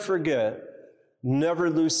 never forget, never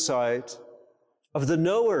lose sight of the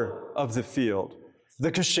knower of the field,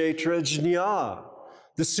 the kshetra jñā,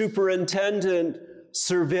 the superintendent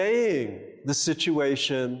surveying the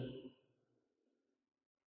situation.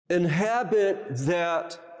 Inhabit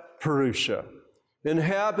that Purusha.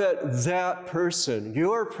 Inhabit that person,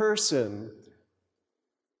 your person,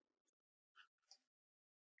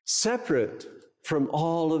 separate from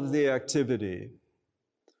all of the activity,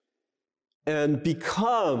 and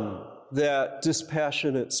become that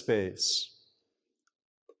dispassionate space.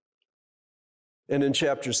 And in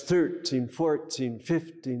chapters 13, 14,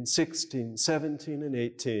 15, 16, 17, and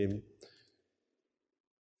 18,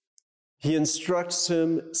 he instructs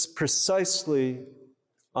him precisely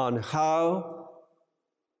on how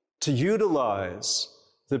to utilize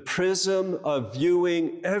the prism of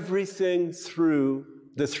viewing everything through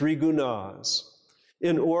the three gunas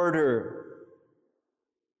in order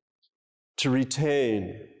to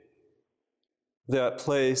retain that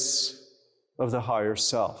place of the higher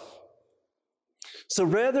self. So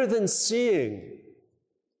rather than seeing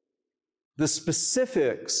the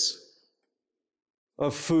specifics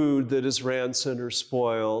of food that is rancid or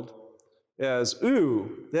spoiled as,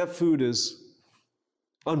 ooh, that food is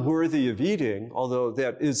unworthy of eating, although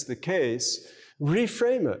that is the case,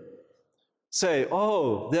 reframe it. Say,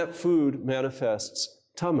 oh, that food manifests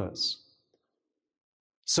tamas.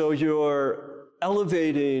 So you're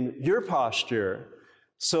elevating your posture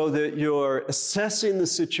so that you're assessing the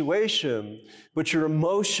situation, but your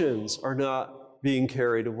emotions are not being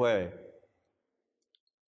carried away.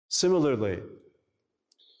 Similarly,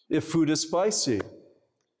 if food is spicy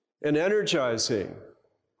and energizing,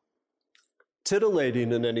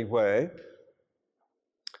 titillating in any way,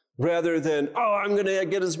 rather than, oh, I'm going to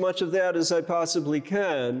get as much of that as I possibly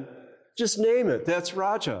can, just name it. That's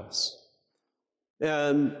rajas.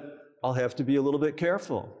 And I'll have to be a little bit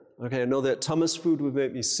careful. Okay, I know that tamas food would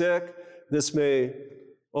make me sick. This may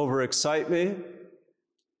overexcite me.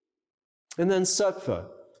 And then sattva.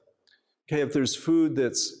 Okay, if there's food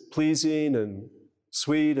that's pleasing and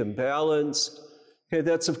sweet and balanced, okay,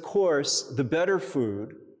 that's of course the better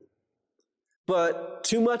food. But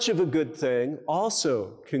too much of a good thing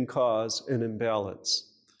also can cause an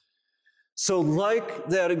imbalance. So like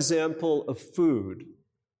that example of food,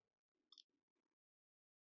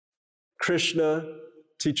 Krishna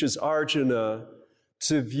teaches Arjuna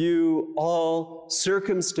to view all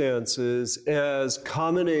circumstances as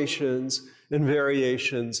combinations and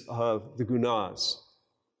variations of the gunas.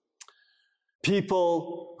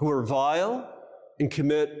 People who are vile and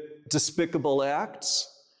commit despicable acts,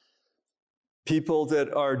 people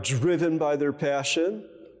that are driven by their passion,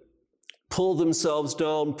 pull themselves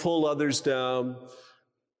down, pull others down,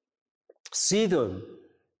 see them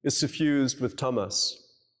as suffused with tamas.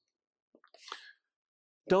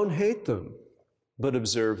 Don't hate them, but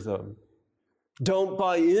observe them. Don't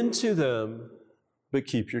buy into them, but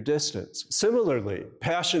keep your distance. Similarly,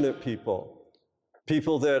 passionate people,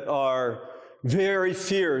 people that are very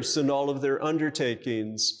fierce in all of their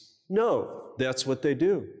undertakings, no, that's what they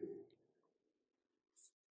do.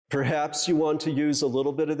 Perhaps you want to use a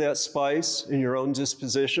little bit of that spice in your own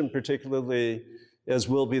disposition, particularly as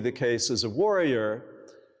will be the case as a warrior,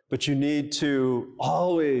 but you need to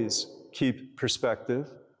always keep perspective.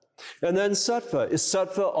 And then sattva. Is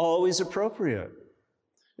sattva always appropriate?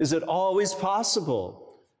 Is it always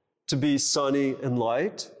possible to be sunny and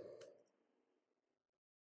light?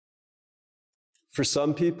 For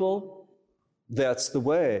some people, that's the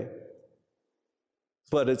way.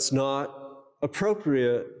 But it's not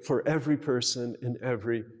appropriate for every person in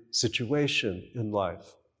every situation in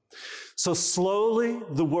life. So slowly,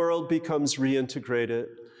 the world becomes reintegrated.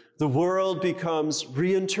 The world becomes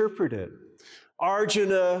reinterpreted.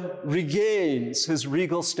 Arjuna regains his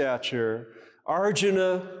regal stature.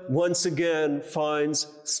 Arjuna once again finds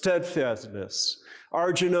steadfastness.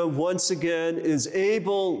 Arjuna once again is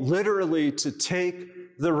able literally to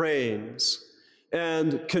take the reins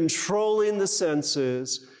and controlling the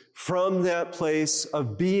senses from that place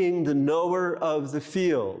of being the knower of the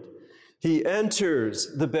field. He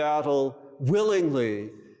enters the battle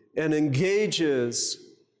willingly and engages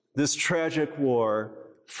this tragic war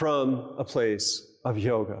from a place of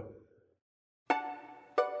yoga.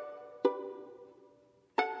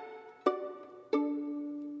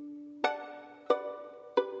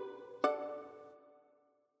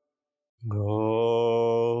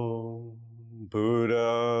 Om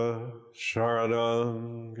Buddha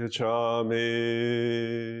Sharanam Gacchami,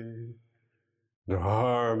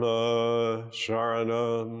 Dharma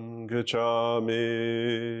Sharanam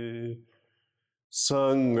Gacchami,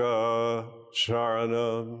 Sangha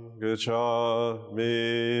Sharanam Gacchami.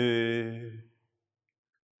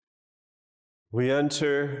 We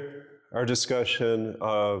enter our discussion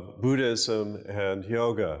of Buddhism and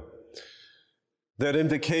yoga. That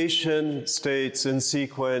invocation states in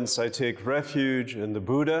sequence, I take refuge in the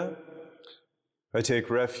Buddha, I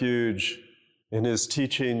take refuge in his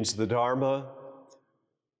teachings, the Dharma,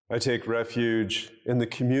 I take refuge in the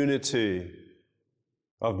community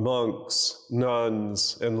of monks,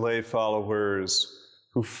 nuns, and lay followers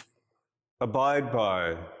who abide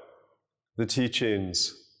by the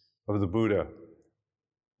teachings of the Buddha.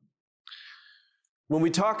 When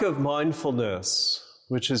we talk of mindfulness,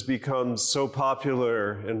 which has become so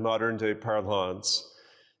popular in modern-day parlance,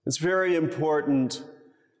 it's very important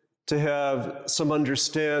to have some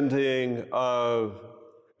understanding of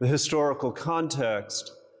the historical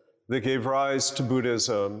context that gave rise to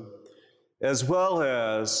Buddhism, as well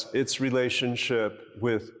as its relationship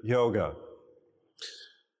with yoga.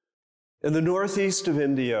 In the northeast of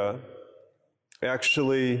India,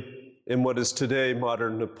 actually in what is today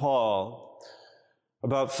modern Nepal,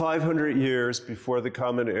 about 500 years before the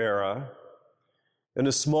Common Era, in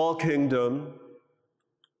a small kingdom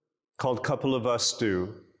called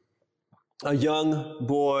Kapilavastu, a young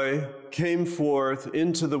boy came forth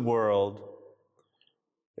into the world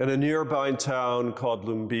in a nearby town called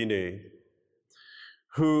Lumbini,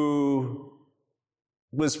 who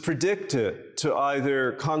was predicted to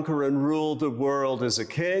either conquer and rule the world as a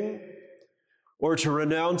king, or to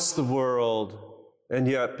renounce the world and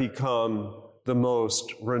yet become the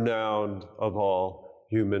most renowned of all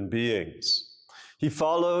human beings. He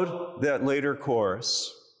followed that later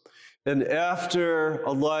course, and after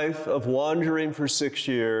a life of wandering for 6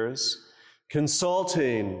 years,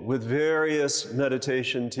 consulting with various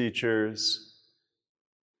meditation teachers,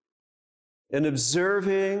 and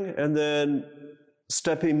observing and then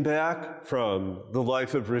stepping back from the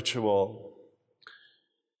life of ritual,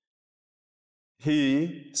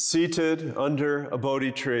 he, seated under a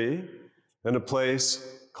Bodhi tree, in a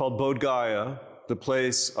place called Bodh Gaya, the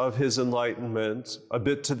place of his enlightenment, a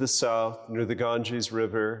bit to the south near the Ganges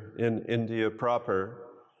River in India proper,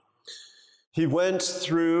 he went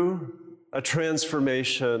through a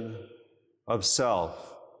transformation of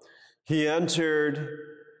self. He entered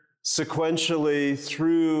sequentially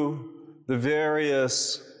through the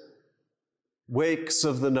various wakes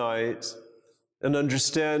of the night, an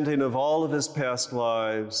understanding of all of his past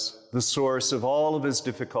lives, the source of all of his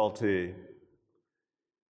difficulty,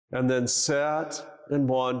 and then sat and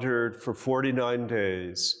wandered for 49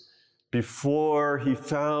 days before he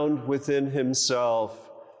found within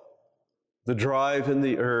himself the drive and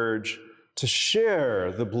the urge to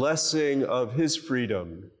share the blessing of his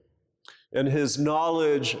freedom and his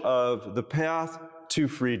knowledge of the path to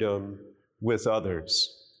freedom with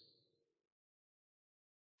others.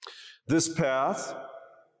 This path,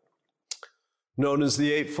 known as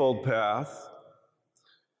the Eightfold Path,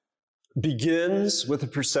 begins with a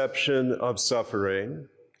perception of suffering,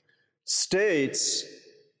 states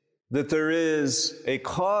that there is a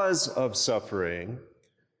cause of suffering,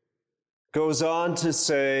 goes on to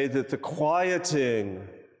say that the quieting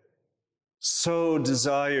so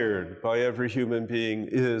desired by every human being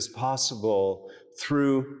is possible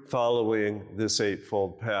through following this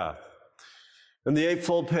Eightfold Path. And the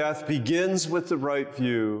Eightfold Path begins with the right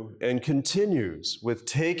view and continues with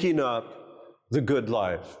taking up the good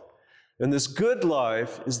life. And this good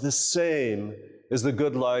life is the same as the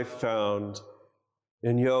good life found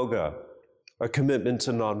in yoga, a commitment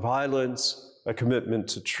to nonviolence, a commitment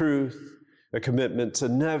to truth, a commitment to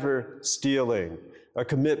never stealing, a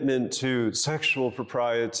commitment to sexual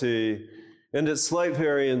propriety, and at slight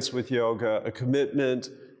variance with yoga, a commitment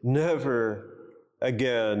never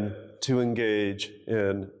again to engage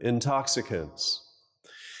in intoxicants.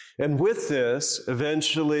 And with this,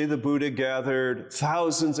 eventually the Buddha gathered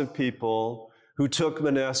thousands of people who took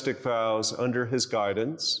monastic vows under his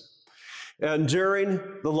guidance. And during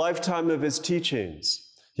the lifetime of his teachings,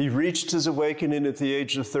 he reached his awakening at the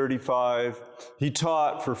age of 35. He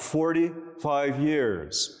taught for 45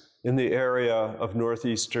 years in the area of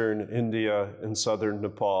northeastern India and southern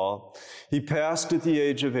Nepal. He passed at the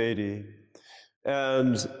age of 80,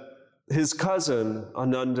 and his cousin,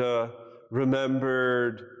 Ananda,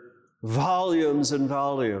 remembered volumes and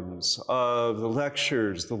volumes of the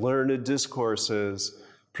lectures, the learned discourses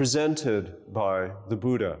presented by the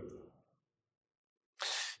Buddha.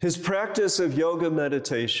 His practice of yoga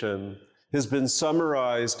meditation has been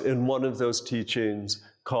summarized in one of those teachings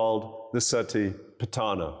called the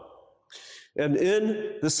Satipatthana. And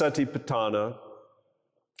in the Satipatthana,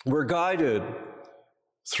 we're guided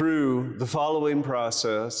through the following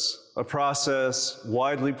process, a process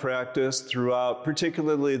widely practiced throughout,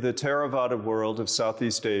 particularly the Theravada world of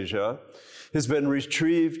Southeast Asia, has been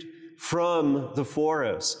retrieved from the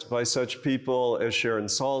forest by such people as Sharon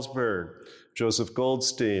Salzberg, Joseph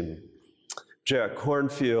Goldstein, Jack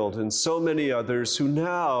Kornfield, and so many others who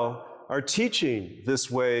now are teaching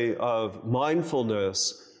this way of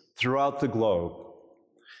mindfulness throughout the globe.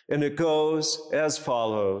 And it goes as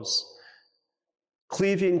follows: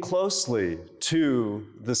 cleaving closely to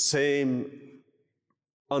the same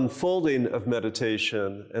unfolding of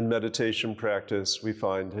meditation and meditation practice we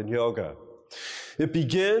find in yoga. It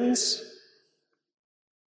begins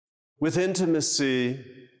with intimacy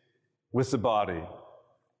with the body.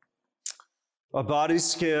 A body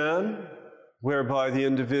scan whereby the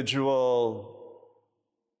individual,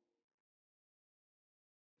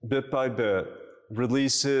 bit by bit,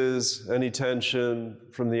 releases any tension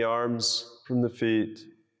from the arms, from the feet,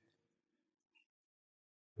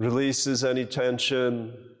 releases any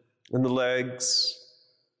tension in the legs,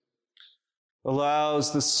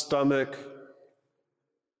 allows the stomach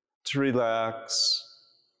to relax,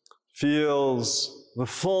 feels the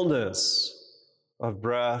fullness of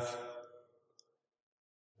breath,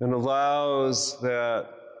 and allows that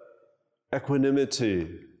equanimity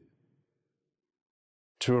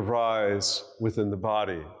to arise within the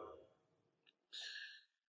body.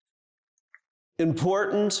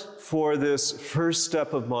 Important for this first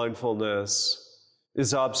step of mindfulness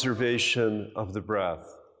is observation of the breath.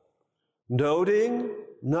 Noting,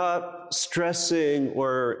 not stressing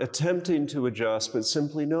or attempting to adjust, but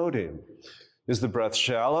simply noting. Is the breath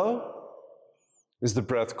shallow? Is the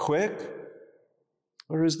breath quick?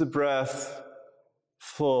 Or is the breath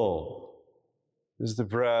full? Is the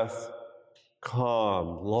breath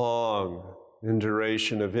calm, long, in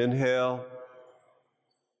duration of inhale,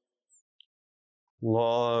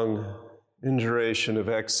 long in duration of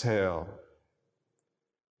exhale?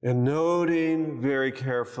 And noting very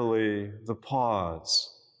carefully the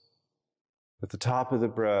pause at the top of the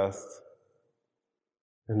breath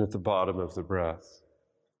and at the bottom of the breath.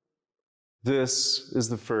 This is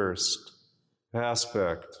the first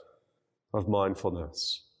aspect of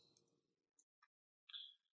mindfulness.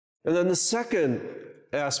 And then the second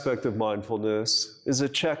aspect of mindfulness is a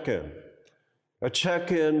check-in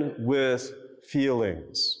with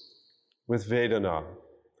feelings, with Vedana.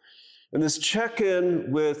 And this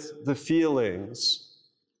check-in with the feelings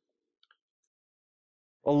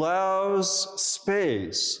allows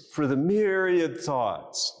space for the myriad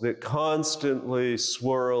thoughts that constantly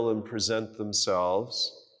swirl and present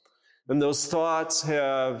themselves. And those thoughts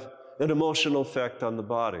have an emotional effect on the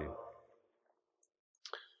body.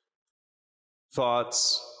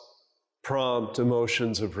 Thoughts prompt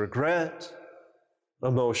emotions of regret,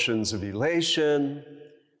 emotions of elation,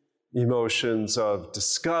 emotions of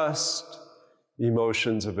disgust,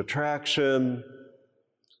 emotions of attraction.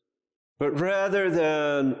 But rather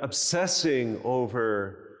than obsessing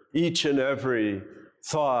over each and every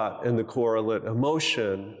thought and the correlate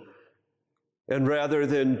emotion, and rather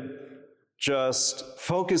than just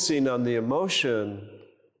focusing on the emotion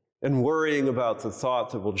and worrying about the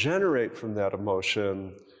thought that will generate from that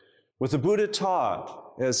emotion, what the Buddha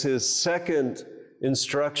taught as his second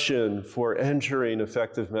instruction for entering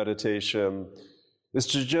effective meditation is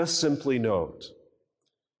to just simply note,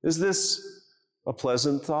 is this a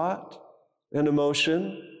pleasant thought, an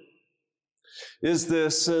emotion? Is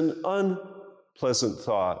this an unpleasant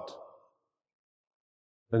thought,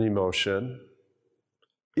 an emotion?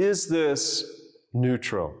 Is this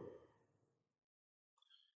neutral?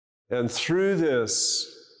 And through this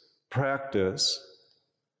practice,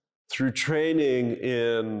 through training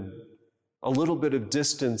in a little bit of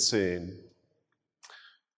distancing,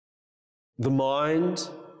 the mind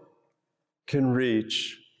can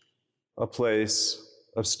reach a place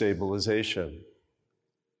of stabilization.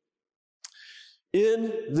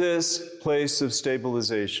 In this place of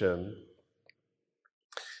stabilization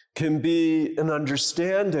can be an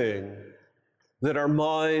understanding that our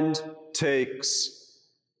mind takes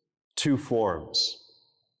two forms.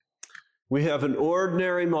 We have an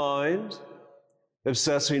ordinary mind,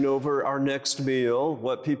 obsessing over our next meal,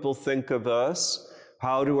 what people think of us,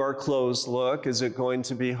 how do our clothes look, is it going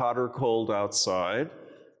to be hot or cold outside?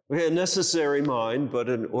 We have a necessary mind, but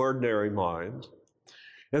an ordinary mind.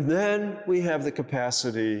 And then we have the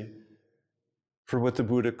capacity for what the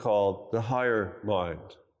Buddha called the higher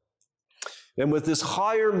mind. And with this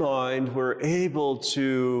higher mind, we're able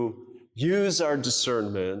to use our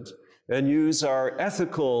discernment and use our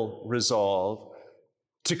ethical resolve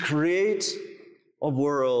to create a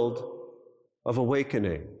world of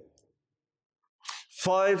awakening.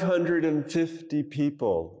 550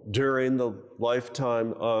 people during the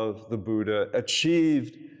lifetime of the Buddha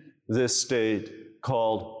achieved this state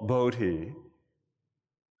called Bodhi.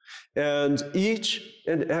 And each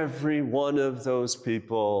and every one of those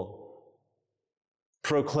people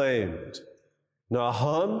proclaimed,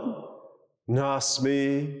 Naham,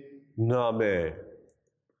 Nasmi, Name.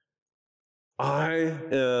 I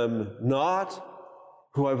am not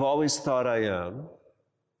who I've always thought I am.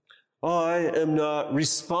 I am not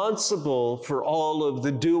responsible for all of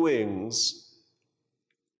the doings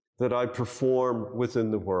that I perform within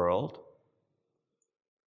the world.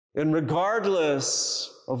 And regardless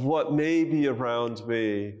of what may be around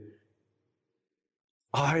me,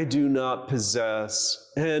 I do not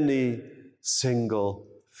possess any single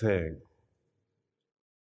thing.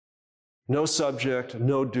 No subject,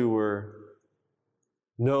 no doer,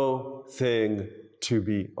 no thing to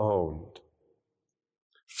be owned.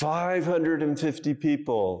 550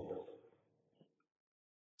 people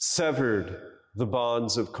severed the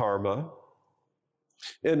bonds of karma,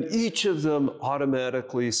 and each of them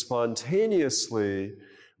automatically, spontaneously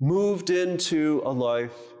moved into a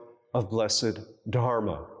life of blessed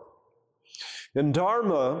Dharma. And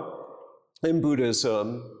Dharma in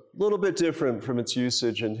Buddhism, a little bit different from its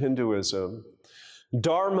usage in Hinduism,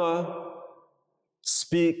 Dharma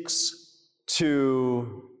speaks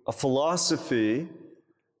to a philosophy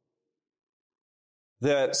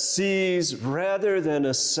that sees, rather than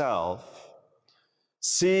a self,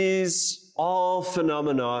 sees all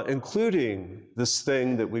phenomena, including this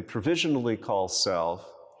thing that we provisionally call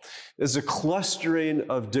self, as a clustering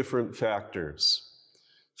of different factors.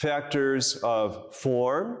 Factors of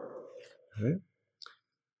form, okay,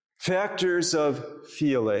 factors of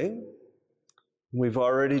feeling. We've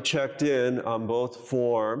already checked in on both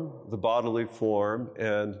form, the bodily form,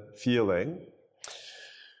 and feeling.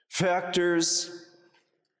 Factors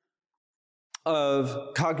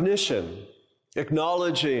of cognition,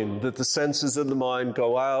 acknowledging that the senses of the mind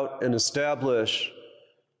go out and establish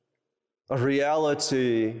a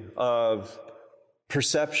reality of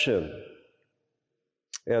perception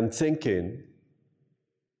and thinking.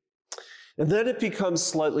 And then it becomes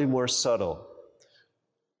slightly more subtle.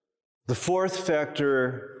 The fourth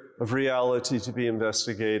factor of reality to be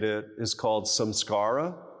investigated is called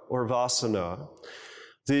samskara or vasana.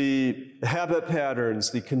 The habit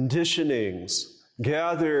patterns, the conditionings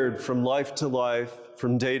gathered from life to life,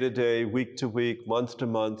 from day to day, week to week, month to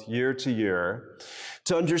month, year to year,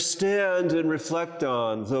 to understand and reflect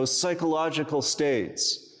on those psychological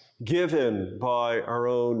states given by our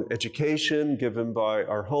own education, given by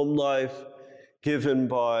our home life, given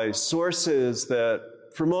by sources that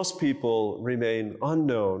for most people remain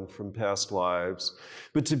unknown from past lives,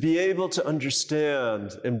 but to be able to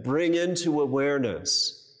understand and bring into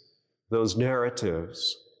awareness those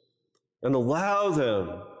narratives and allow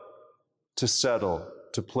them to settle,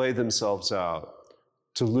 to play themselves out,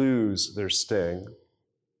 to lose their sting.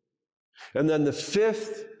 And then the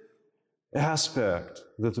fifth aspect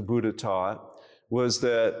that the Buddha taught was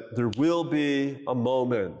that there will be a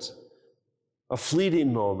moment, a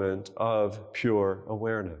fleeting moment of pure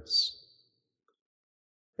awareness.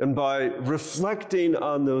 And by reflecting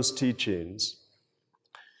on those teachings,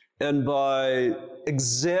 and by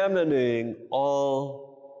examining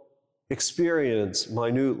all experience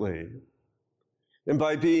minutely, and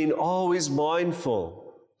by being always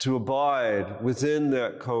mindful to abide within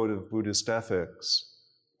that code of Buddhist ethics,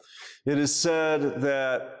 it is said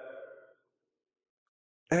that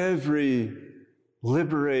every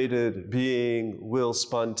liberated being will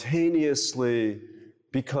spontaneously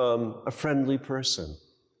become a friendly person.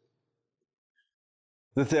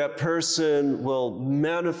 That person will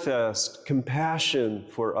manifest compassion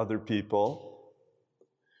for other people.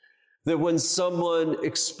 That when someone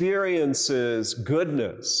experiences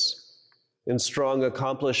goodness and strong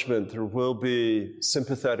accomplishment, there will be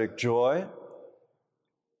sympathetic joy.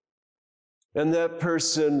 And that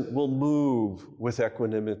person will move with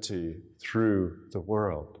equanimity through the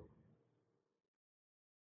world.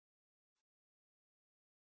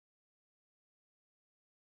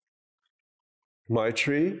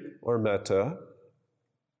 Maitri or metta,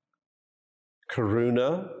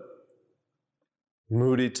 karuna,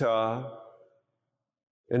 mudita,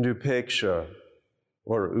 and upeksha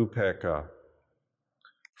or upekkha.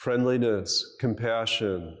 Friendliness,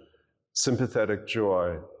 compassion, sympathetic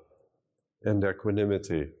joy, and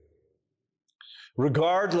equanimity.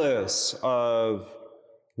 Regardless of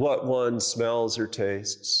what one smells or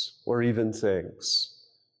tastes or even thinks,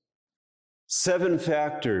 7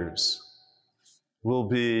 factors will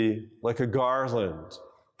be like a garland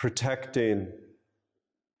protecting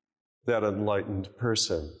that enlightened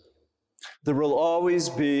person. There will always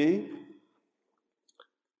be,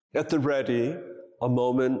 at the ready, a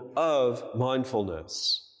moment of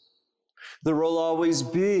mindfulness. There will always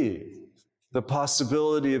be the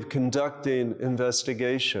possibility of conducting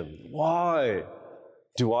investigation. Why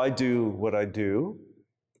do I do what I do?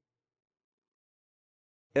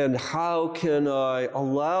 And how can I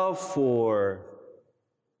allow for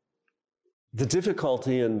the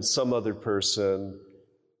difficulty in some other person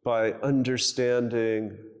by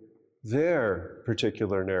understanding their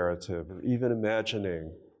particular narrative, or even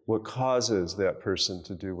imagining what causes that person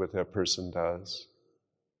to do what that person does?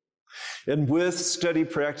 And with steady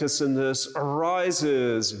practice in this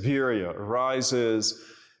arises virya, arises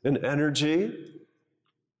an energy,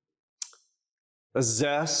 a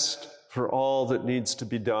zest for all that needs to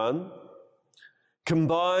be done,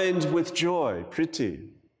 combined with joy, priti,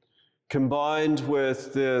 combined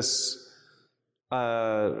with this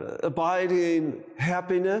abiding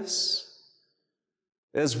happiness,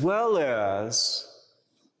 as well as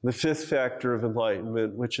the 5th factor of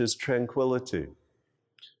enlightenment, which is tranquility.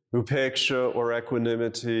 Upeksha or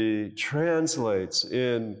equanimity translates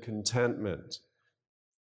in contentment,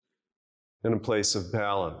 in a place of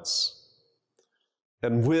balance.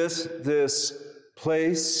 And with this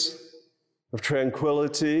place of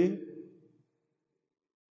tranquility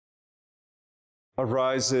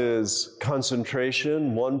arises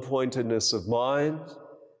concentration, one-pointedness of mind,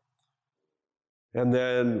 and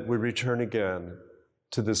then we return again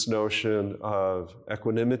to this notion of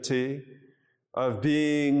equanimity, of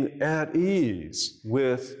being at ease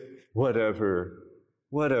with whatever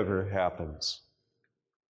happens.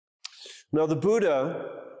 Now the Buddha,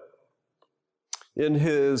 in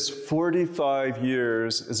his 45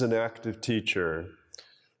 years as an active teacher,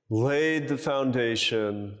 laid the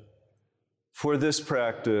foundation for this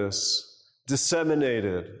practice,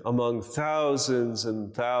 disseminated among thousands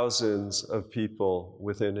and thousands of people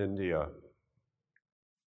within India.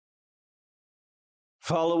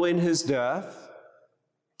 Following his death,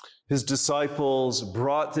 his disciples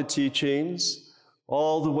brought the teachings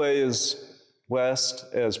all the way as west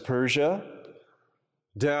as Persia,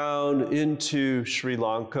 down into Sri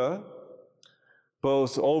Lanka,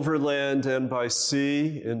 both overland and by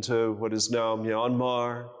sea into what is now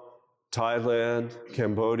Myanmar, Thailand,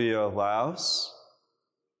 Cambodia, Laos.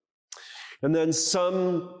 And then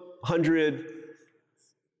some hundreds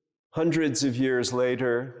of years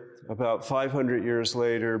later, about 500 years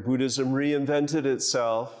later, Buddhism reinvented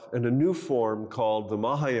itself in a new form called the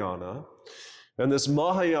Mahayana. And this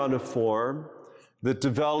Mahayana form that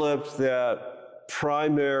developed that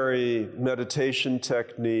primary meditation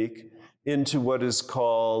technique into what is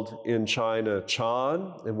called in China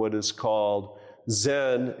Chan and what is called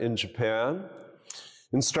Zen in Japan.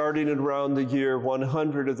 And starting at around the year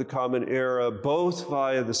 100 of the Common Era, both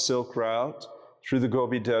via the Silk Route through the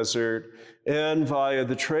Gobi Desert and via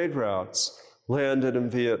the trade routes, landed in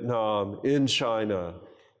Vietnam, in China,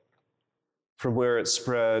 from where it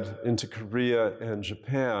spread into Korea and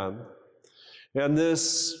Japan. And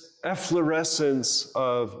this efflorescence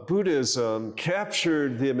of Buddhism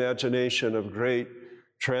captured the imagination of great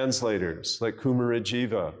translators like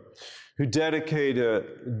Kumarajiva, who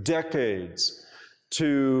dedicated decades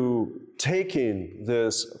to taking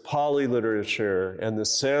this Pali literature and the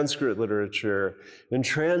Sanskrit literature and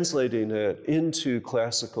translating it into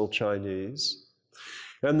classical Chinese.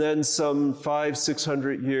 And then some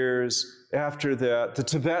 500-600 years after that, the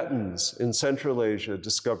Tibetans in Central Asia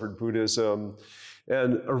discovered Buddhism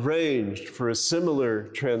and arranged for a similar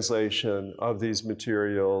translation of these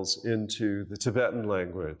materials into the Tibetan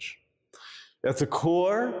language. At the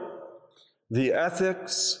core, the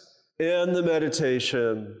ethics and the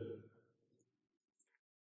meditation,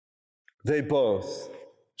 they both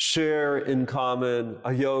share in common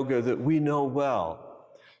a yoga that we know well,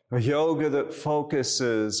 a yoga that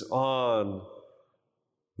focuses on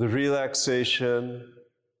the relaxation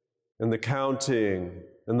and the counting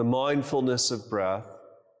and the mindfulness of breath,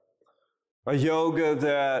 a yoga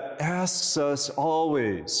that asks us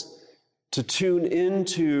always to tune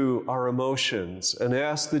into our emotions and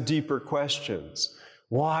ask the deeper questions.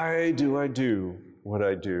 Why do I do what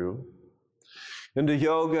I do? And a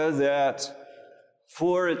yoga that,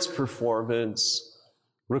 for its performance,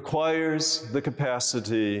 requires the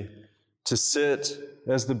capacity to sit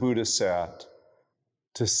as the Buddha sat,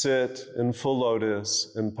 to sit in full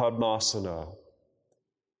lotus in Padmasana.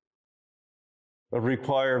 A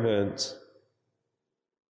requirement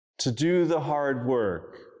to do the hard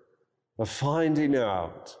work of finding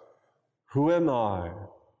out, who am I?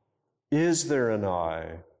 Is there an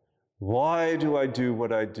I? Why do I do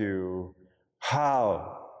what I do?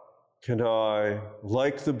 How can I,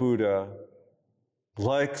 like the Buddha,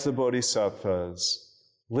 like the Bodhisattvas,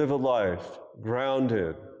 live a life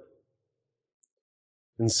grounded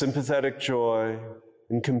in sympathetic joy,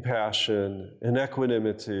 in compassion, in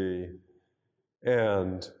equanimity,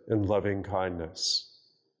 and in loving kindness?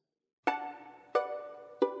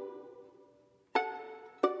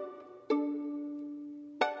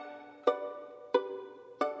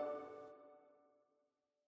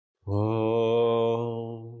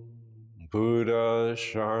 Om Buddha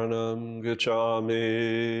Sharanam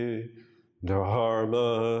Gacchami,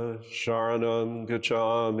 Dharma Sharanam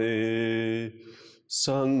Gacchami,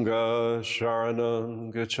 Sangha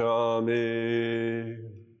Sharanam Gacchami.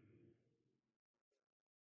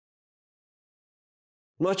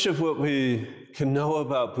 Much of what we can know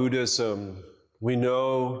about Buddhism, we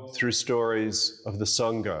know through stories of the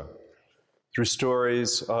Sangha, through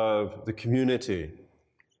stories of the community.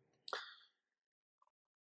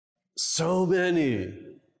 So many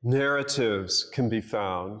narratives can be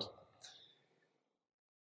found.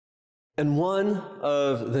 And one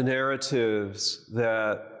of the narratives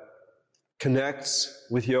that connects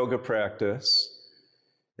with yoga practice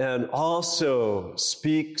and also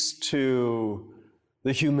speaks to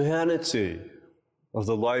the humanity of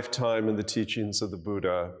the lifetime and the teachings of the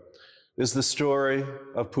Buddha is the story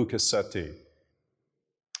of Pukasati.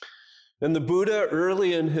 And the Buddha,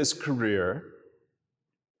 early in his career,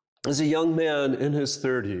 as a young man in his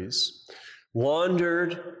 30s,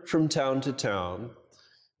 wandered from town to town,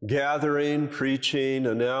 gathering, preaching,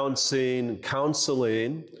 announcing,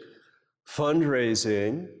 counseling,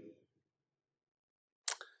 fundraising.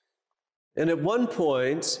 And at one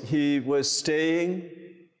point, he was staying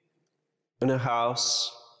in a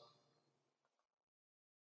house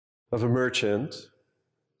of a merchant.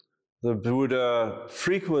 The Buddha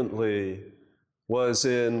frequently was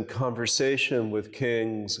in conversation with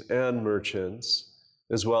kings and merchants,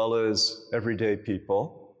 as well as everyday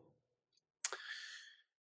people.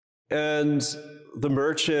 And the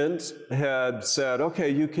merchant had said, okay,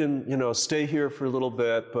 you can, stay here for a little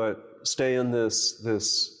bit, but stay in this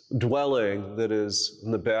dwelling that is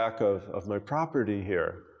in the back of my property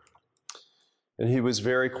here. And he was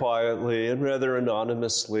very quietly and rather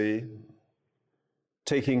anonymously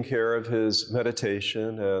taking care of his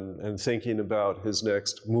meditation and thinking about his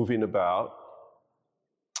next moving about.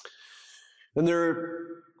 And there,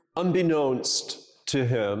 unbeknownst to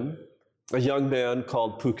him, a young man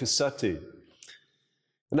called Pukasati.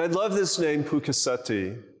 And I love this name,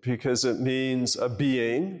 Pukasati, because it means a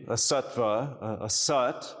being, a sattva, a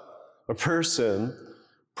sat, a person,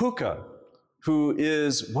 puka, who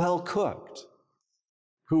is well cooked,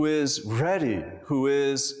 who is ready, who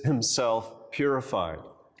is himself purified.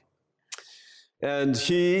 And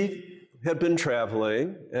he had been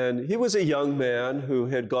traveling, and he was a young man who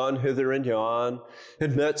had gone hither and yon,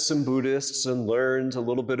 had met some Buddhists and learned a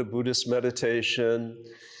little bit of Buddhist meditation,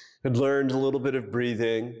 had learned a little bit of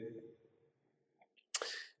breathing.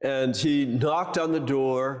 And he knocked on the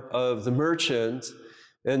door of the merchant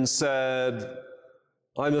and said,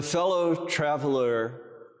 I'm a fellow traveler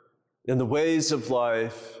in the ways of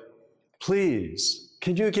life. Please,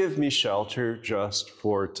 can you give me shelter just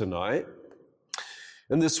for tonight?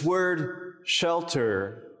 And this word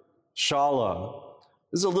shelter, shala,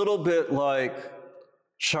 is a little bit like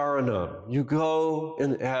sharanam. You go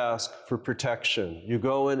and ask for protection. You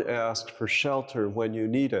go and ask for shelter when you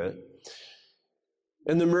need it.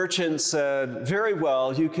 And the merchant said, very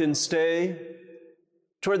well, you can stay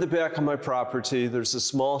toward the back of my property. There's a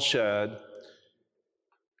small shed.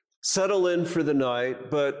 Settle in for the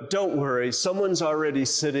night, but don't worry, someone's already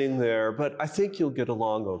sitting there, but I think you'll get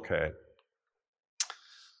along okay.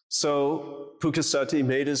 So Pukasati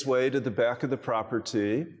made his way to the back of the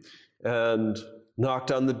property and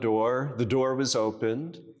knocked on the door. The door was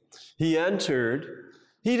opened. He entered.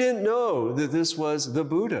 He didn't know that this was the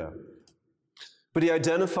Buddha, but he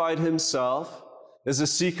identified himself as a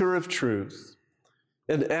seeker of truth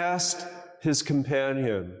and asked his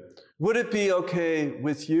companion, would it be okay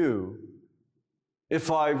with you if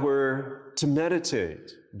I were to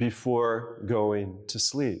meditate before going to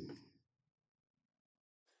sleep?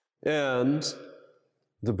 And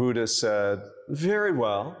the Buddha said, very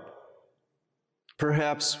well,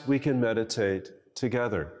 perhaps we can meditate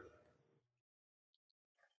together.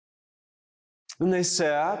 And they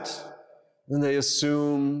sat, and they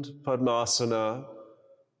assumed Padmasana.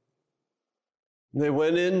 And they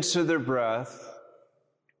went into their breath.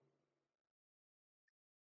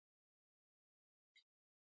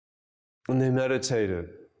 And they meditated.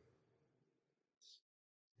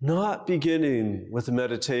 Not beginning with a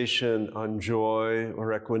meditation on joy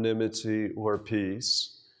or equanimity or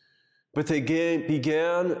peace, but they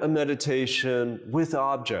began a meditation with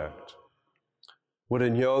object, what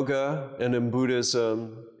in yoga and in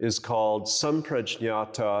Buddhism is called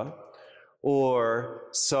samprajñata or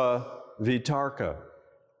savitarka.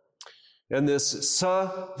 And this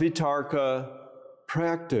savitarka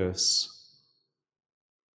practice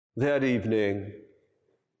that evening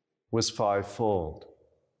was fivefold.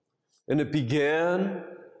 And it began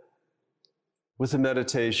with a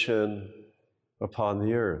meditation upon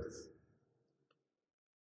the earth.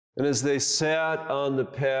 And as they sat on the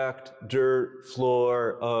packed dirt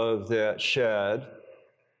floor of that shed,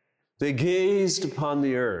 they gazed upon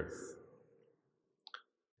the earth.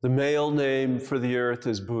 The male name for the earth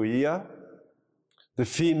is Bhuiya. The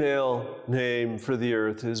female name for the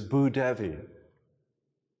earth is Bhudevi.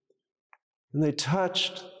 And they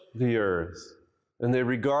touched the earth, and they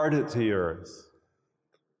regarded the earth.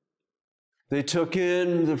 They took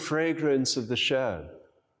in the fragrance of the shed,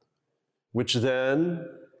 which then,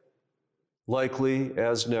 likely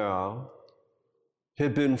as now,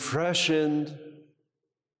 had been freshened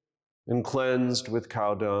and cleansed with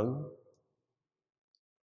cow dung,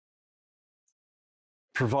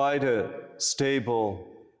 provided stable,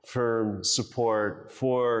 firm support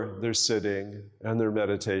for their sitting and their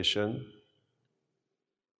meditation.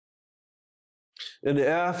 And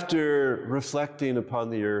after reflecting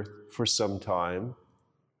upon the earth for some time,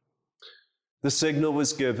 the signal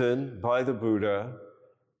was given by the Buddha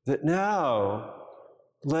that now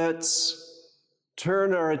let's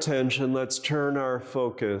turn our attention, let's turn our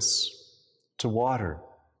focus to water.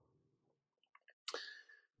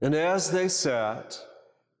 And as they sat,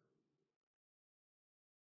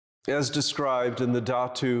 as described in the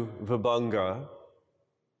Dhatu Vibhanga,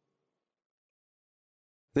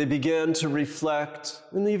 they began to reflect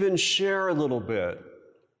and even share a little bit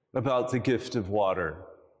about the gift of water.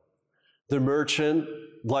 The merchant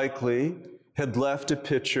likely had left a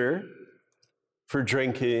pitcher for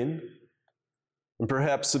drinking and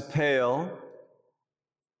perhaps a pail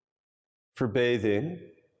for bathing.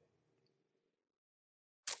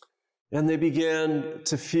 And they began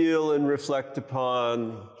to feel and reflect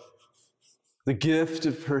upon the gift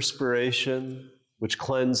of perspiration, which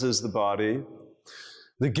cleanses the body,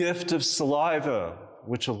 the gift of saliva,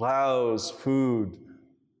 which allows food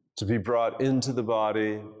to be brought into the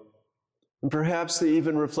body. And perhaps they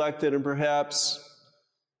even reflected, and perhaps,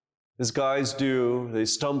 as guys do, they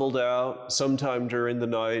stumbled out sometime during the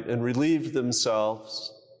night and relieved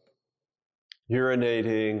themselves,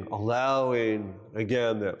 urinating, allowing,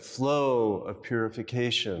 again, that flow of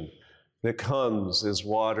purification that comes as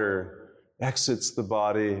water exits the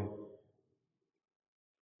body.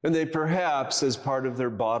 And they perhaps, as part of their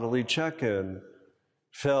bodily check-in,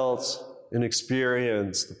 felt and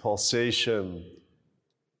experienced the pulsation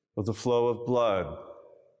of the flow of blood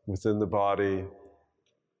within the body,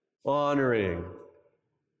 honoring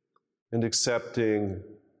and accepting,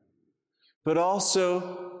 but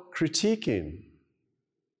also critiquing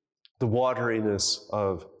the wateriness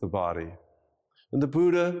of the body. And the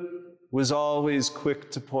Buddha was always quick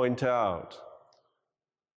to point out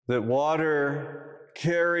that water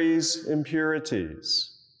carries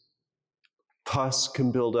impurities. Pus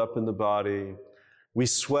can build up in the body. We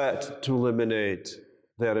sweat to eliminate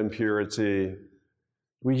that impurity.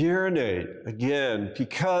 We urinate, again,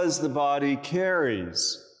 because the body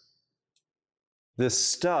carries this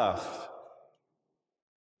stuff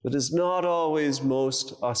that is not always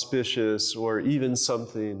most auspicious or even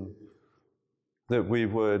something that we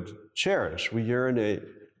would cherish. We urinate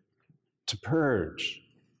to purge.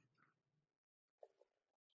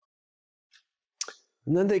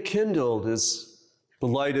 And then they kindled, as the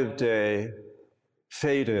light of day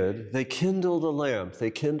faded, they kindled a lamp, they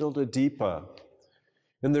kindled a dipa.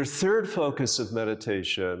 And their third focus of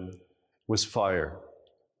meditation was fire,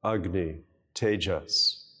 Agni,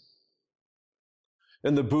 Tejas.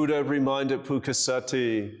 And the Buddha reminded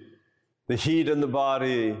Pukasati, the heat in the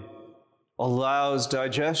body allows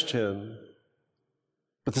digestion,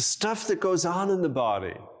 but the stuff that goes on in the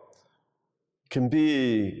body, can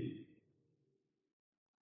be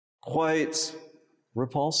quite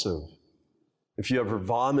repulsive. If you ever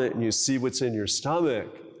vomit and you see what's in your stomach,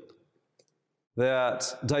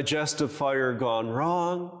 that digestive fire gone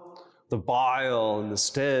wrong, the bile and the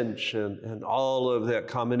stench and all of that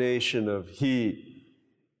combination of heat,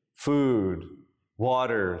 food,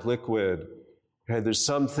 water, liquid. Okay, there's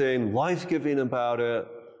something life-giving about it,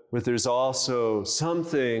 but there's also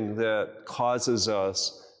something that causes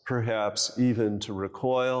us perhaps even to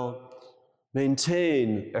recoil.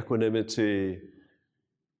 Maintain equanimity.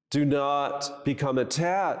 Do not become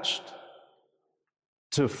attached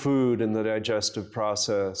to food in the digestive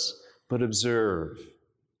process, but observe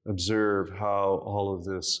how all of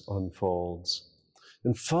this unfolds.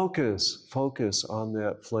 And focus on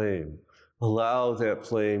that flame. Allow that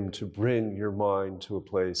flame to bring your mind to a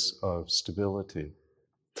place of stability.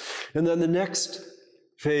 And then the next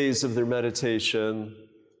phase of their meditation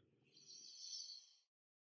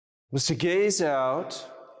was to gaze out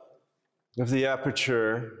of the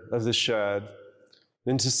aperture of the shed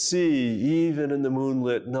and to see, even in the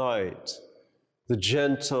moonlit night, the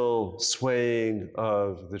gentle swaying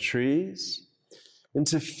of the trees, and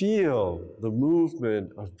to feel the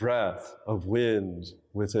movement of breath, of wind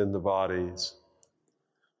within the bodies.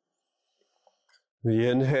 The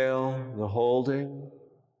inhale, the holding,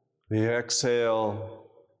 the exhale,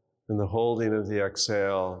 and the holding of the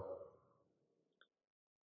exhale.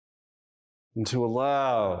 And to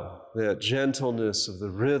allow that gentleness of the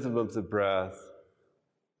rhythm of the breath,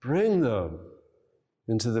 bring them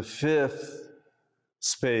into the fifth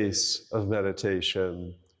space of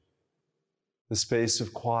meditation, the space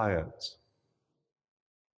of quiet,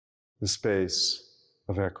 the space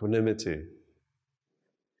of equanimity.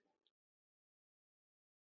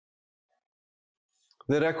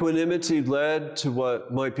 That equanimity led to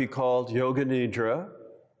what might be called yoga nidra,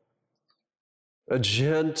 a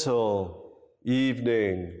gentle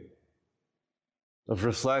evening of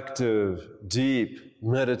reflective, deep,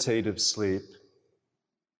 meditative sleep.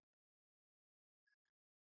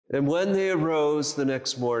 And when they arose the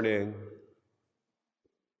next morning,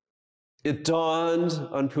 it dawned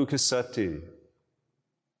on Pukasati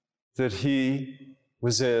that he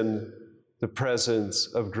was in the presence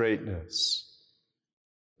of greatness,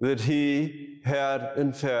 that he had,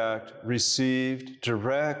 in fact, received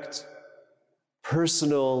direct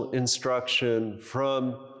personal instruction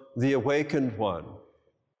from the awakened one.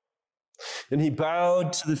 And he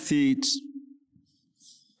bowed to the feet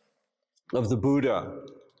of the Buddha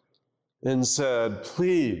and said,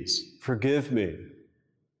 "Please forgive me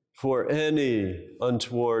for any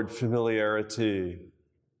untoward familiarity.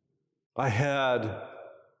 I had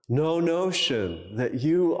no notion that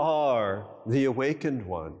you are the awakened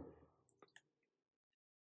one."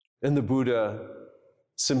 And the Buddha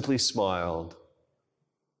simply smiled.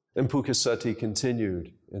 And Pukasati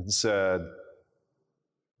continued and said,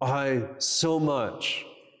 "I so much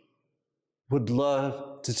would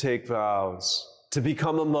love to take vows, to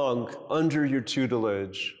become a monk under your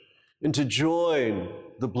tutelage, and to join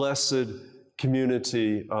the blessed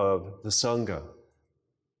community of the Sangha."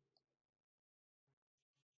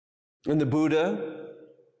 And the Buddha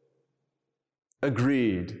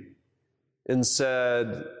agreed and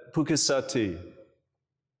said, "Pukasati,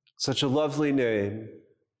 such a lovely name.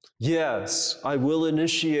 Yes, I will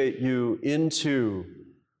initiate you into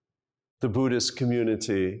the Buddhist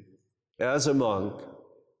community as a monk.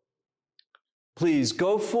 Please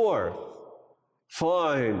go forth,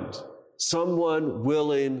 find someone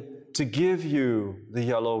willing to give you the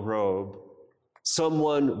yellow robe,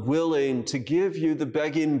 someone willing to give you the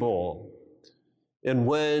begging bowl. And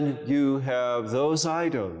when you have those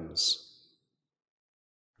items,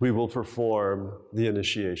 we will perform the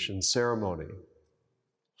initiation ceremony."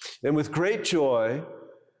 And with great joy,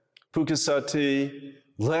 Pukasati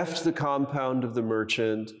left the compound of the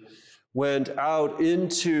merchant, went out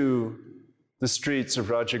into the streets of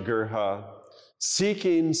Rajagriha,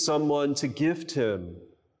 seeking someone to gift him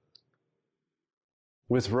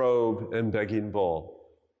with robe and begging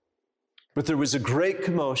bowl. But there was a great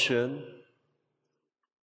commotion.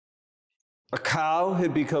 A cow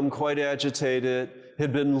had become quite agitated,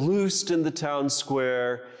 had been loosed in the town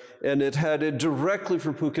square, and it headed directly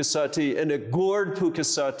for Pukasati, and it gored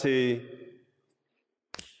Pukasati,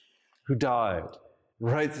 who died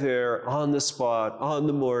right there on the spot, on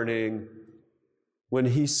the morning when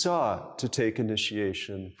he sought to take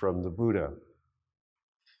initiation from the Buddha.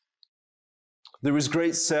 There was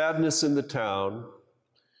great sadness in the town,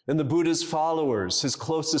 and the Buddha's followers, his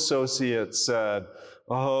close associates, said,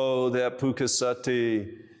 "Oh, that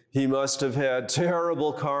Pukasati, he must have had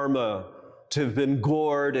terrible karma to have been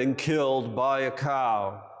gored and killed by a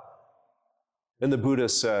cow. And the Buddha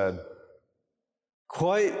said,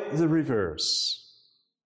 quite the reverse.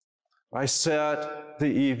 I sat the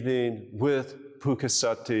evening with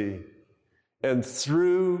Pukasati, and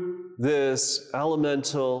through this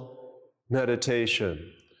elemental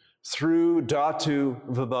meditation, through Dhatu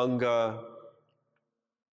Vibhanga,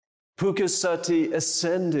 Pukasati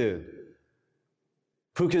ascended.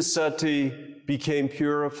 Pukasati became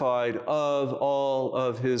purified of all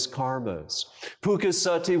of his karmas.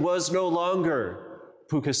 Pukasati was no longer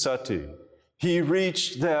Pukasati. He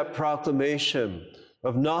reached that proclamation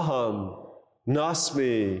of Naham,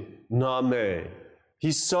 Nasmi, Name.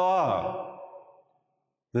 He saw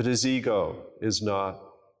that his ego is not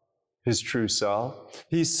his true self.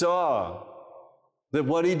 He saw that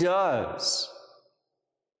what he does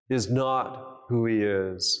is not who he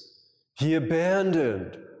is. He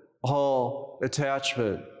abandoned all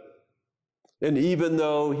attachment. And even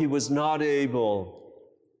though he was not able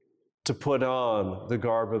to put on the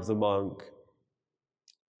garb of the monk,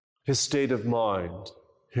 his state of mind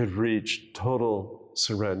had reached total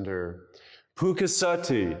surrender.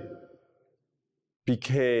 Pukasati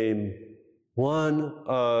became one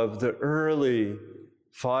of the early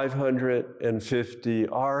 550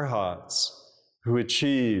 arhats who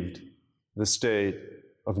achieved the state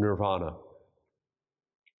of nirvana.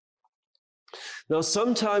 Now,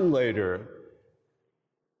 sometime later,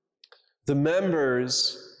 the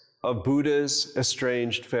members of Buddha's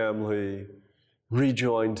estranged family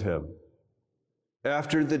rejoined him.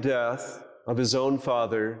 After the death of his own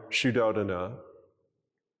father, Shuddhodana,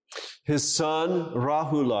 his son,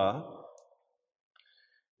 Rahula,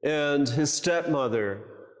 and his stepmother,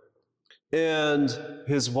 and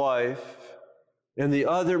his wife, and the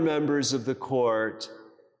other members of the court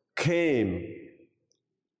came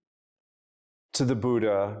to the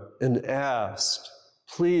Buddha and asked,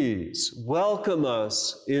 please welcome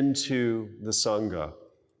us into the Sangha.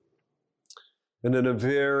 And in a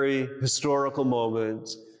very historical moment,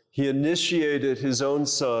 he initiated his own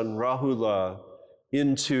son, Rahula,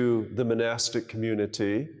 into the monastic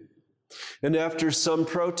community. And after some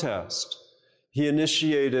protest, he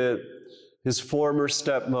initiated his former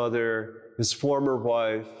stepmother, his former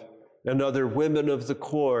wife, and other women of the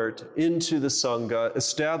court into the Sangha,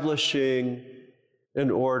 establishing an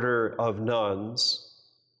order of nuns.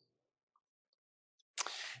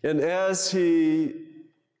 And as he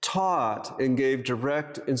taught and gave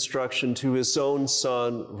direct instruction to his own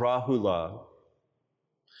son, Rahula,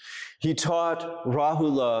 he taught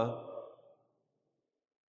Rahula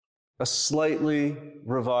a slightly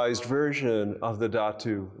revised version of the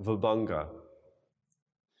Dhatu Vibhanga.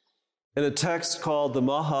 In a text called the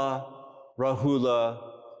Maha Rahula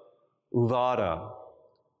Uvada,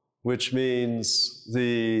 which means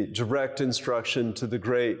the direct instruction to the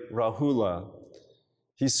great Rahula,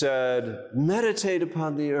 he said, meditate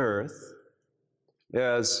upon the earth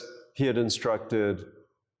as he had instructed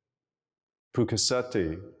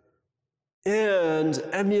Pukasati, and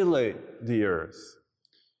emulate the earth.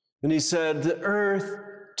 And he said, the earth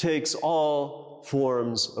takes all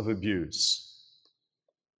forms of abuse.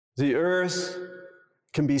 The earth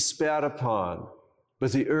can be spat upon,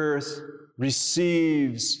 but the earth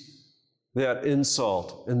receives that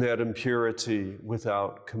insult and that impurity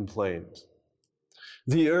without complaint.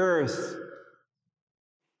 The earth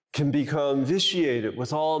can become vitiated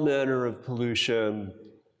with all manner of pollution,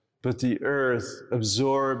 but the earth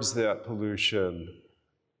absorbs that pollution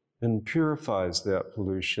and purifies that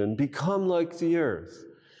pollution. Become like the earth,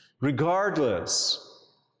 regardless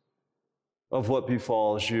of what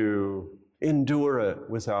befalls you, endure it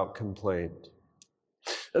without complaint.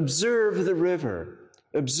 Observe the river.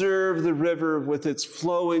 Observe the river with its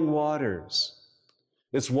flowing waters.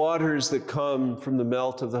 It's waters that come from the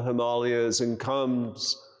melt of the Himalayas and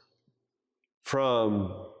comes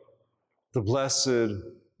from the blessed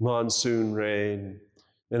monsoon rain,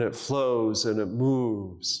 and it flows and it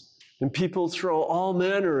moves. And people throw all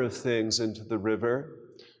manner of things into the river.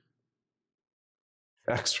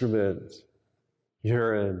 Excrement,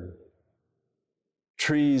 urine,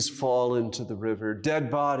 trees fall into the river, dead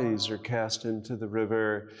bodies are cast into the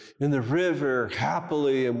river, and the river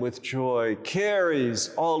happily and with joy carries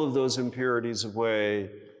all of those impurities away,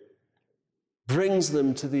 brings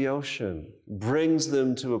them to the ocean, brings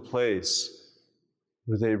them to a place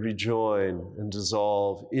where they rejoin and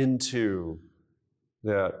dissolve into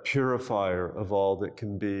that purifier of all that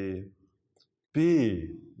can be.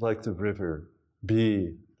 Be like the river,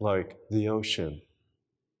 be like the ocean.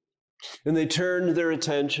 And they turned their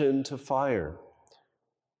attention to fire.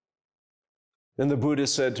 And the Buddha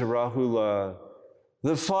said to Rahula,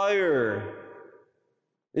 the fire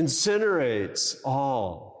incinerates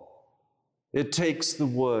all. It takes the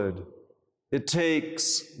wood. It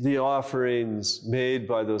takes the offerings made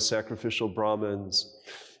by those sacrificial Brahmins.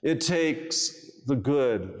 It takes the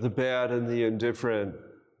good, the bad, and the indifferent,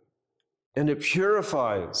 and it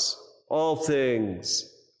purifies all things,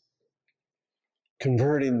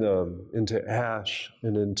 converting them into ash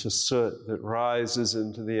and into soot that rises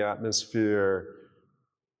into the atmosphere.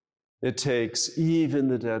 It takes even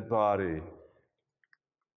the dead body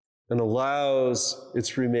and allows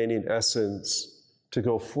its remaining essence to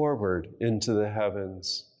go forward into the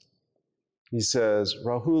heavens. He says,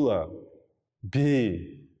 Rahula,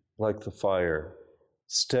 be like the fire,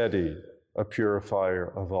 steady, a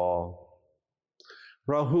purifier of all.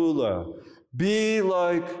 Rahula, be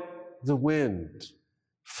like the wind.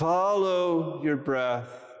 Follow your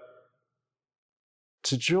breath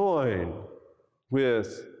to join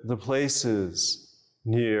with the places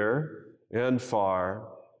near and far.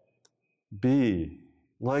 Be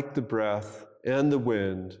like the breath and the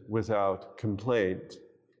wind without complaint.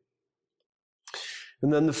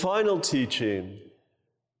 And then the final teaching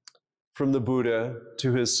from the Buddha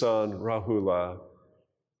to his son Rahula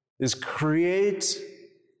is create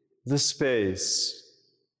the space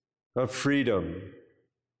of freedom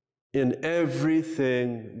in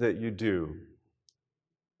everything that you do.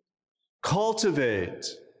 Cultivate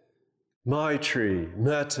Maitri,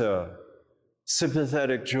 metta,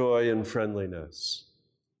 sympathetic joy and friendliness.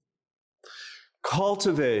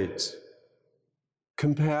 Cultivate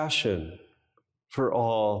compassion for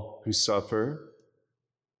all who suffer.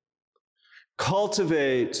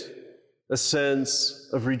 Cultivate a sense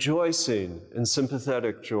of rejoicing and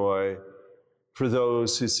sympathetic joy for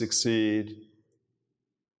those who succeed.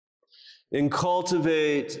 And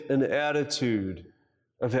cultivate an attitude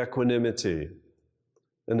of equanimity,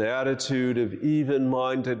 an attitude of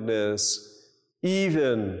even-mindedness,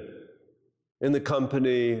 even in the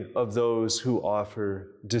company of those who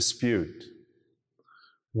offer dispute.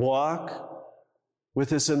 Walk with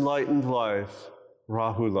this enlightened life,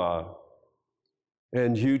 Rahula,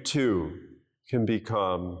 and you too can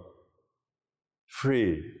become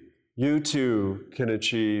free. You too can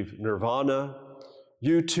achieve nirvana.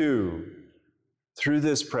 You too, through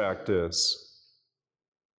this practice,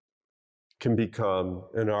 can become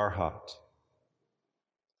an arhat.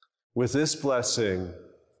 With this blessing,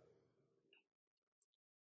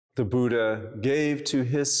 the Buddha gave to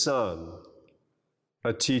his son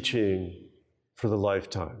a teaching for the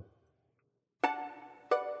lifetime.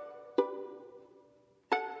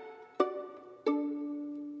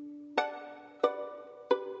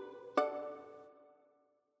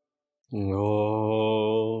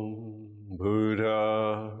 Om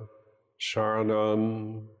Buddha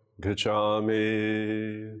Sharanam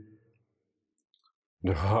Gacchami,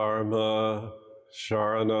 Dharma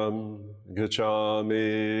Sharanam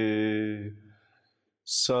Gacchami,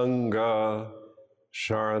 Sangha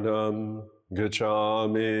Sharanam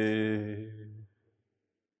Gacchami.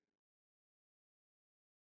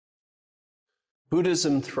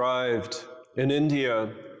 Buddhism thrived in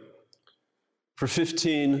India for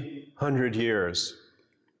 1,500 years.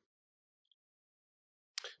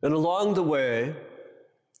 And along the way,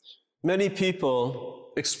 many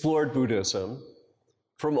people explored Buddhism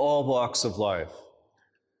from all walks of life.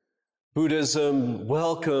 Buddhism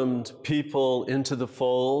welcomed people into the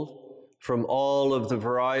fold from all of the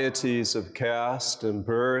varieties of caste and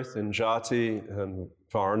birth and jati and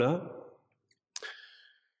varna.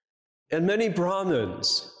 And many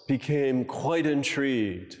Brahmins became quite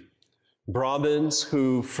intrigued. Brahmins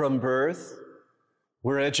who, from birth,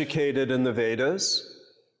 were educated in the Vedas,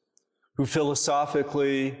 who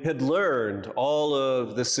philosophically had learned all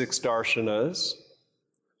of the 6 darshanas,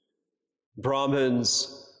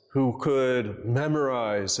 Brahmins who could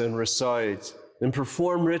memorize and recite and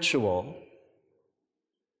perform ritual.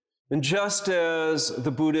 And just as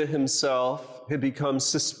the Buddha himself had become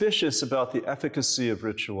suspicious about the efficacy of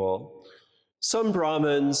ritual, some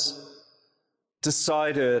Brahmins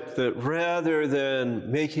decided that rather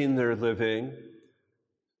than making their living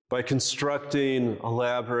by constructing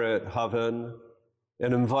elaborate havan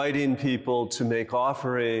and inviting people to make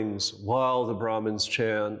offerings while the Brahmins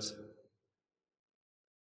chant,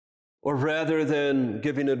 or rather than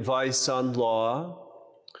giving advice on law,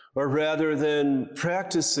 or rather than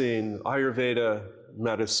practicing Ayurveda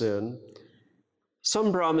medicine,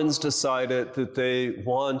 some Brahmins decided that they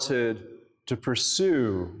wanted to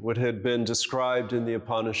pursue what had been described in the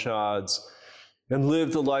Upanishads and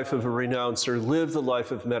live the life of a renouncer, live the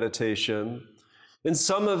life of meditation. And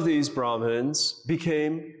some of these Brahmins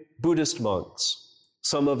became Buddhist monks.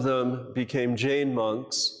 Some of them became Jain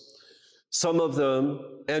monks. Some of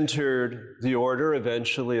them entered the order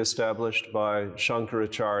eventually established by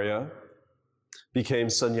Shankaracharya, became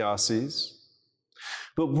sannyasis.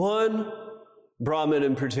 But one Brahmin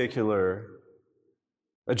in particular,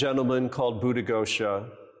 a gentleman called Buddhaghosa,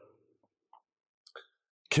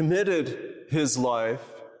 committed his life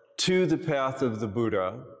to the path of the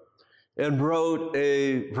Buddha and wrote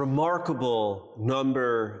a remarkable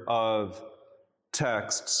number of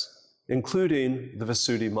texts, including the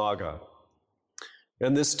Visuddhimagga.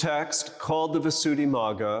 And this text, called the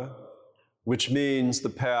Visuddhimagga, which means the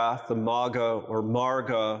path, the magga or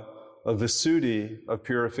marga of Visuddhi, of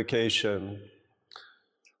purification,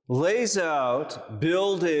 lays out,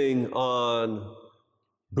 building on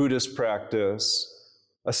Buddhist practice,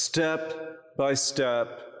 a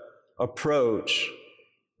step-by-step approach,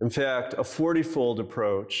 in fact, a 40-fold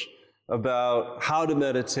approach about how to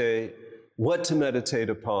meditate, what to meditate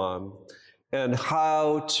upon, and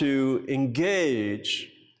how to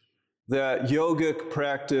engage that yogic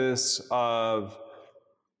practice of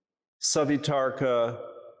savitarka,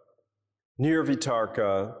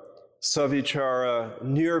 nirvitarka, savichara,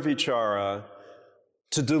 nirvichara,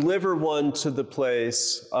 to deliver one to the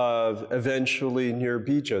place of eventually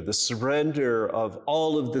nirbija, the surrender of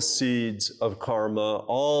all of the seeds of karma,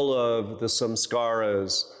 all of the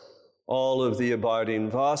samskaras, all of the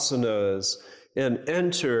abiding vasanas, and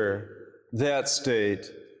enter that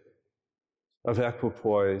state of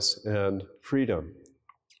equipoise and freedom.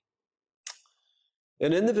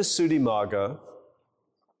 And in the Visuddhimagga,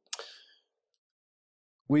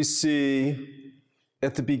 we see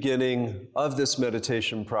at the beginning of this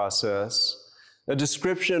meditation process a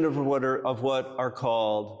description of what are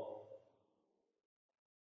called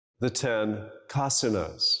the 10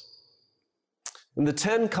 kasanas. And the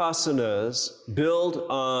 10 kasanas build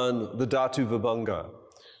on the Dhatu Vibhanga,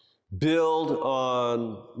 build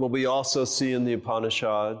on what we also see in the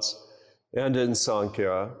Upanishads and in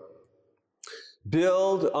Sankhya,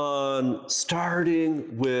 build on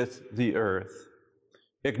starting with the earth,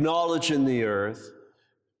 acknowledging the earth,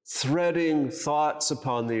 threading thoughts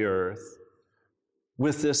upon the earth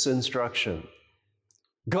with this instruction.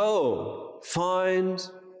 Go, find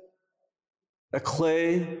a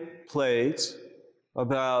clay plate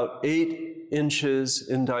about 8 inches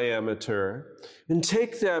in diameter, and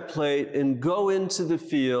take that plate and go into the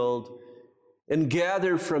field and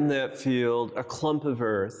gather from that field a clump of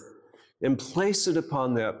earth and place it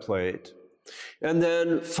upon that plate, and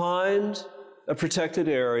then find a protected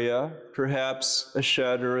area, perhaps a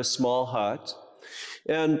shed or a small hut,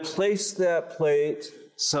 and place that plate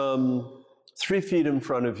some 3 feet in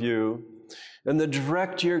front of you, and then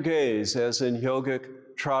direct your gaze, as in yogic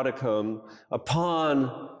tradikam,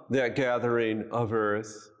 upon that gathering of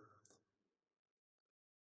earth.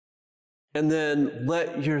 And then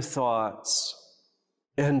let your thoughts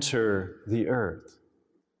enter the earth.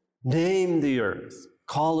 Name the earth.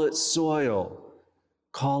 Call it soil.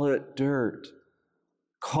 Call it dirt.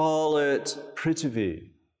 Call it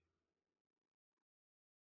prithvi.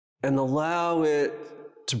 And allow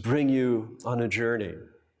it to bring you on a journey.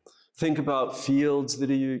 Think about fields that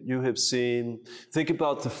you have seen. Think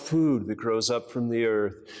about the food that grows up from the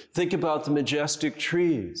earth. Think about the majestic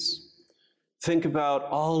trees. Think about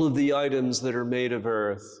all of the items that are made of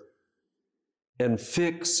earth. And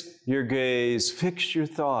fix your gaze, fix your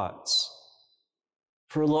thoughts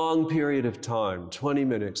for a long period of time, 20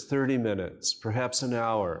 minutes, 30 minutes, perhaps an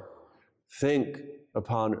hour. Think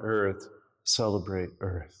upon earth, celebrate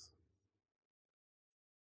earth.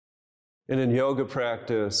 And in yoga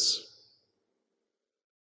practice,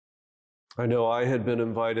 I know I had been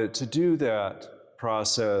invited to do that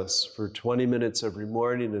process for 20 minutes every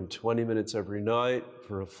morning and 20 minutes every night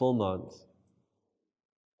for a full month.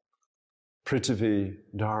 Prithvi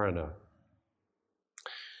Dharana.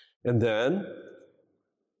 And then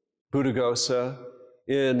Buddhaghosa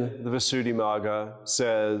in the Visuddhimagga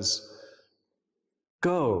says,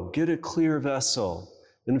 go, get a clear vessel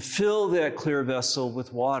and fill that clear vessel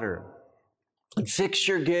with water. And fix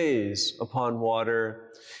your gaze upon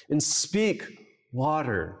water and speak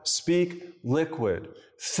water, speak liquid.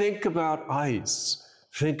 Think about ice,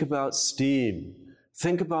 think about steam,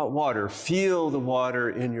 think about water. Feel the water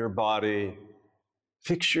in your body.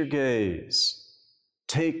 Fix your gaze.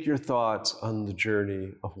 Take your thoughts on the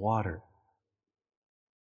journey of water.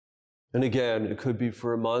 And again, it could be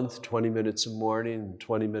for a month, 20 minutes in the morning,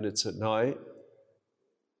 20 minutes at night.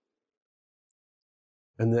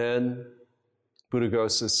 And then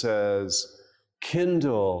Buddhaghosa says,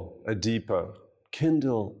 kindle a deepa,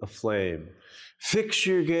 kindle a flame. Fix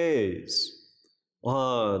your gaze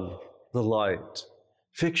on the light.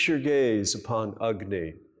 Fix your gaze upon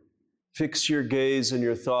Agni. Fix your gaze and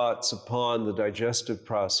your thoughts upon the digestive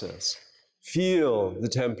process. Feel the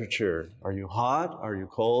temperature. Are you hot? Are you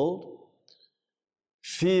cold?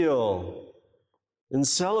 Feel and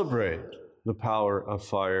celebrate the power of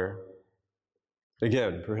fire.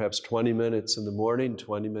 Again, perhaps 20 minutes in the morning,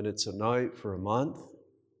 20 minutes at night for a month.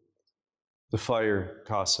 The fire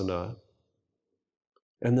kasana.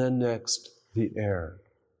 And then next, the air.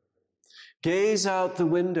 Gaze out the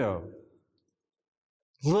window.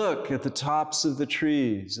 Look at the tops of the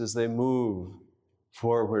trees as they move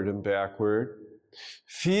forward and backward.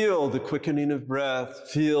 Feel the quickening of breath.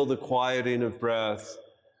 Feel the quieting of breath.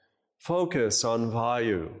 Focus on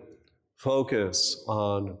vayu. Focus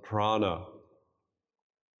on prana.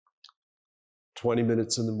 20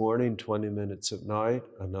 minutes in the morning, 20 minutes at night,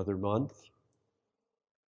 another month.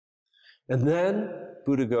 And then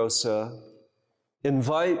Buddhaghosa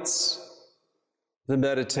invites the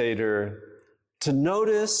meditator to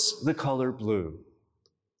notice the color blue,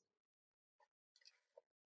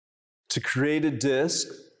 to create a disk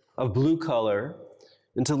of blue color,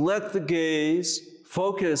 and to let the gaze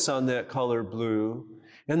focus on that color blue,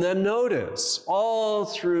 and then notice all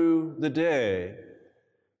through the day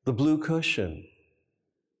the blue cushion,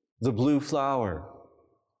 the blue flower,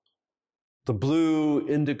 the blue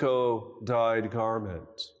indigo dyed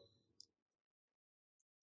garment,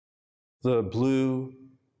 the blue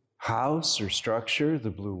house or structure,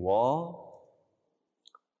 the blue wall,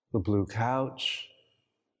 the blue couch,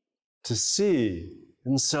 to see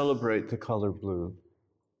and celebrate the color blue.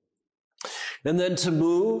 And then to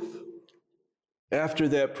move, after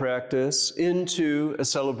that practice, into a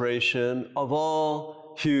celebration of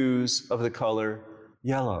all hues of the color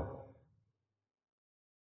yellow.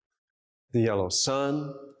 The yellow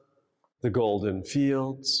sun, the golden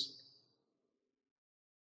fields,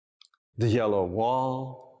 the yellow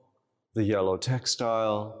wall, the yellow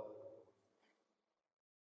textile,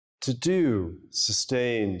 to do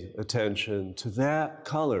sustained attention to that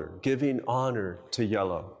color, giving honor to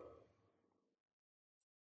yellow.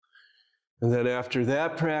 And then after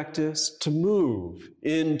that practice, to move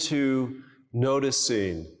into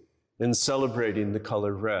noticing and celebrating the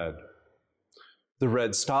color red. The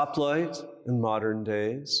red stoplight in modern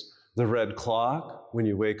days, the red clock when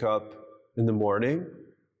you wake up in the morning,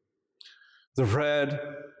 the red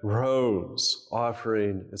rose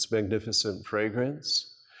offering its magnificent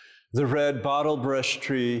fragrance, the red bottle brush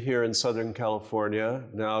tree here in Southern California,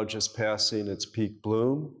 now just passing its peak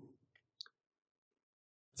bloom,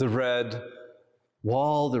 the red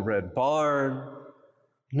wall, the red barn.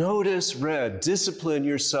 Notice red. Discipline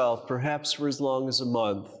yourself, perhaps for as long as a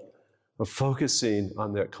month, of focusing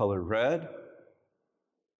on that color red.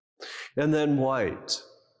 And then white.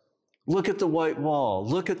 Look at the white wall.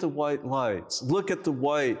 Look at the white lights. Look at the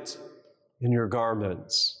white in your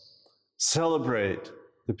garments. Celebrate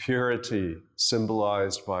the purity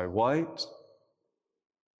symbolized by white.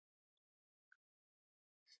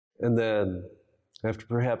 And then, after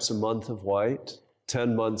perhaps a month of white,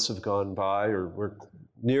 10 months have gone by, or we're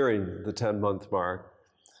nearing the 10-month mark.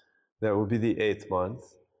 That will be the 8th month.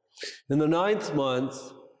 In the 9th month,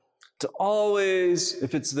 to always,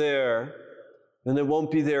 if it's there, and it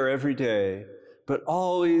won't be there every day, but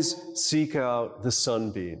always seek out the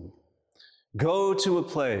sunbeam. Go to a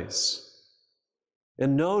place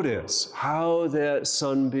and notice how that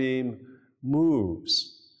sunbeam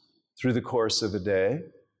moves through the course of a day.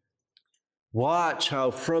 Watch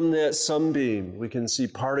how from that sunbeam we can see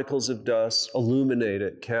particles of dust illuminate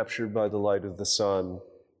it, captured by the light of the sun.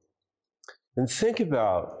 And think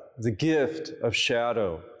about the gift of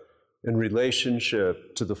shadow in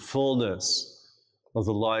relationship to the fullness of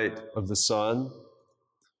the light of the sun,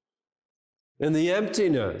 and the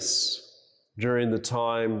emptiness during the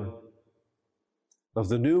time of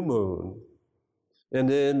the new moon, and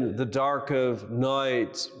in the dark of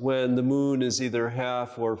night when the moon is either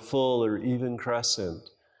half or full or even crescent,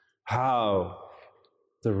 how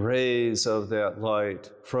the rays of that light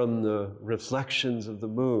from the reflections of the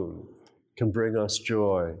moon can bring us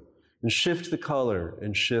joy and shift the color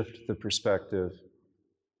and shift the perspective.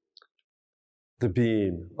 The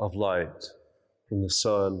beam of light from the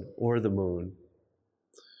sun or the moon.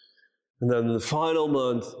 And then the final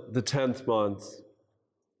month, the 10th month,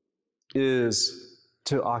 is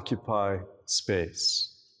to occupy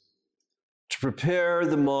space. To prepare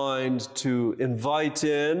the mind to invite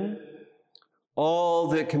in all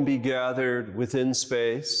that can be gathered within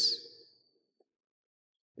space,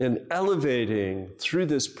 and elevating through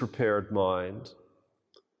this prepared mind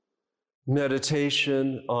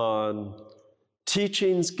meditation on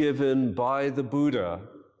teachings given by the Buddha,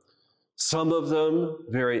 some of them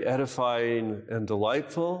very edifying and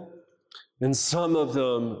delightful, and some of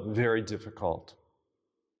them very difficult.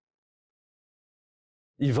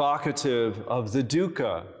 Evocative of the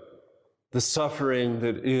dukkha, the suffering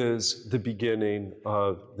that is the beginning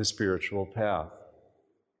of the spiritual path.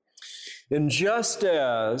 And just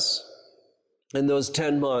as in those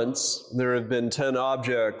 10 months there have been 10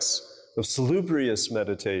 objects of salubrious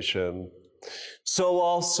meditation, so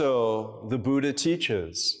also the Buddha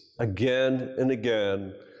teaches again and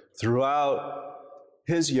again throughout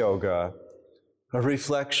his yoga a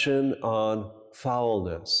reflection on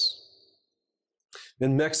foulness.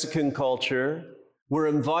 In Mexican culture, we're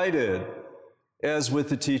invited, as with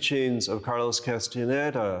the teachings of Carlos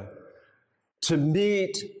Castaneda, to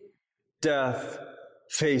meet death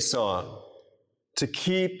face on, to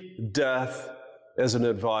keep death as an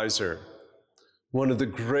advisor. One of the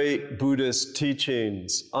great Buddhist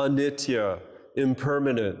teachings, anitya,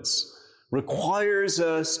 impermanence, requires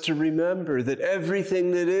us to remember that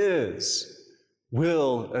everything that is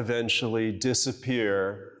will eventually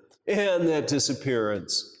disappear, and that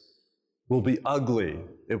disappearance will be ugly,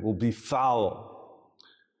 it will be foul.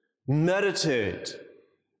 Meditate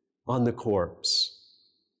on the corpse.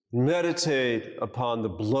 Meditate upon the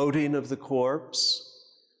bloating of the corpse.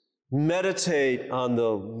 Meditate on the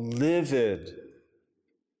livid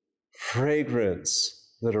fragrance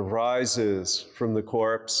that arises from the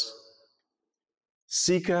corpse.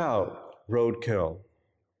 Seek out roadkill.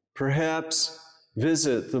 Perhaps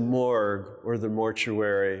visit the morgue or the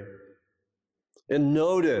mortuary and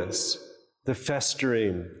notice the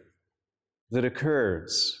festering that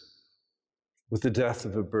occurs with the death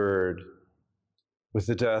of a bird, with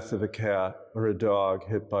the death of a cat or a dog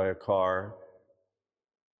hit by a car.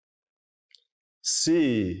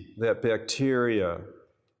 See that bacteria,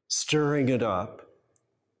 stirring it up,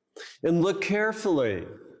 and look carefully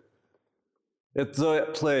at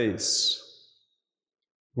that place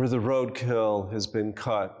where the roadkill has been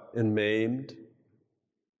cut and maimed.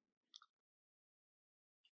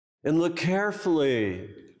 And look carefully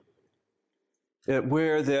at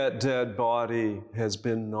where that dead body has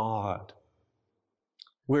been gnawed,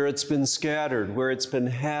 where it's been scattered, where it's been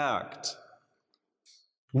hacked.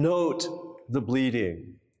 Note the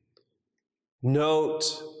bleeding. Note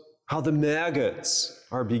how the maggots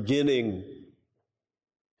are beginning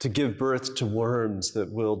to give birth to worms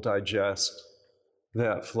that will digest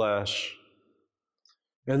that flesh.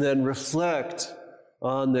 And then reflect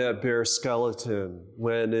on that bare skeleton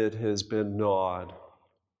when it has been gnawed.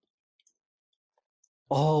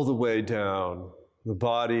 All the way down, the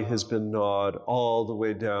body has been gnawed all the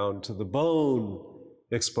way down to the bone,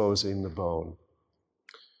 exposing the bone.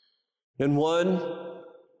 In one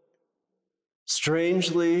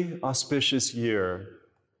strangely auspicious year,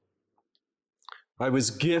 I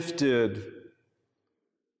was gifted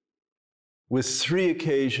with 3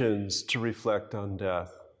 occasions to reflect on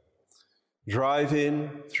death.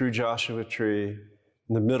 Driving through Joshua Tree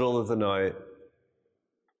in the middle of the night,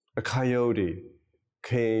 a coyote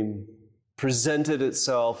came, presented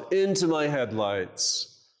itself into my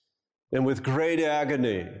headlights, and with great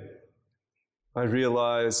agony, I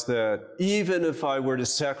realized that even if I were to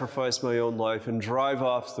sacrifice my own life and drive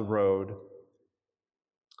off the road,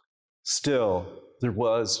 still there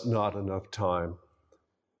was not enough time.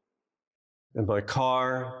 And my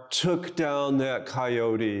car took down that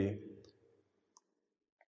coyote,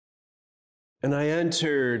 and I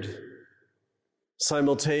entered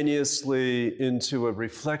simultaneously into a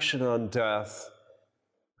reflection on death,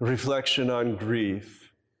 a reflection on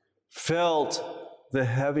grief, felt the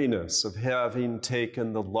heaviness of having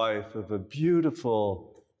taken the life of a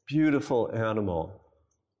beautiful, beautiful animal,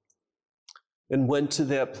 and went to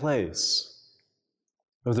that place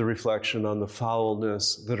of the reflection on the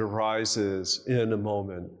foulness that arises in a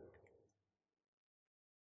moment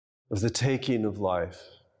of the taking of life.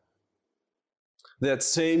 That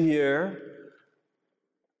same year,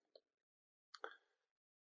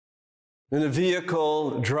 in a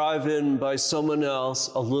vehicle driven by someone else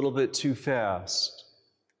a little bit too fast,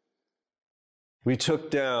 we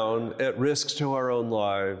took down, at risk to our own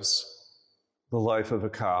lives, the life of a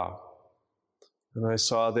cow. And I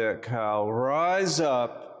saw that cow rise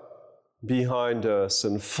up behind us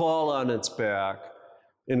and fall on its back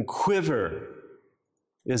and quiver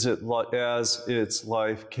as its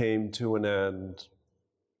life came to an end,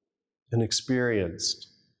 and experienced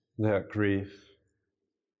that grief.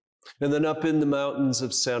 And then up in the mountains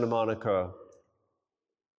of Santa Monica,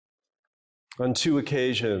 on 2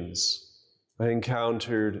 occasions, I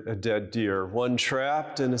encountered a dead deer, one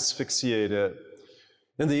trapped and asphyxiated,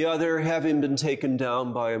 and the other having been taken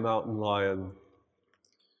down by a mountain lion.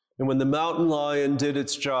 And when the mountain lion did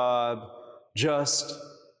its job, just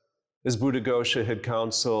as Buddhaghosa had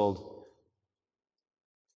counseled,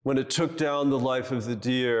 when it took down the life of the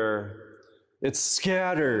deer, it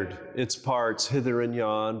scattered its parts hither and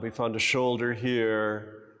yon. We found a shoulder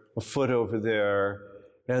here, a foot over there,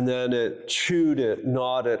 and then it chewed it,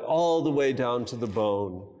 gnawed it all the way down to the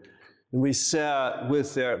bone. And we sat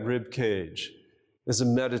with that rib cage as a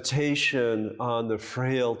meditation on the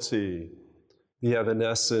frailty, the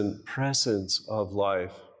evanescent presence of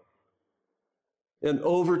life. And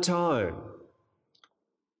over time,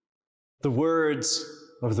 the words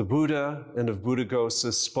of the Buddha and of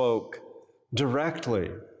Buddhaghosa spoke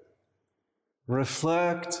directly.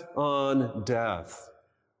 Reflect on death.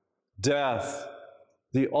 Death,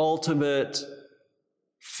 the ultimate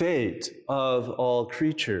fate of all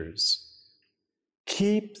creatures.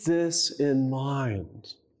 Keep this in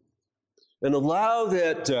mind and allow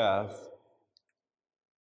that death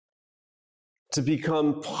to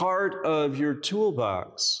become part of your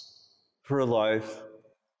toolbox for a life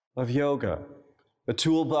of yoga. A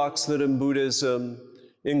toolbox that in Buddhism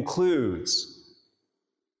includes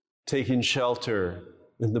taking shelter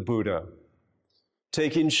in the Buddha,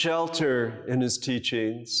 taking shelter in his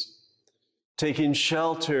teachings, taking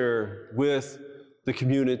shelter with the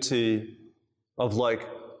community of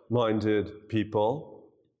like-minded people,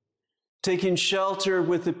 taking shelter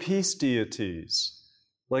with the peace deities,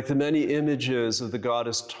 like the many images of the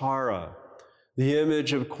goddess Tara, the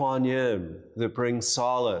image of Kuan Yin that brings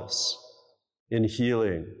solace in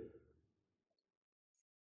healing.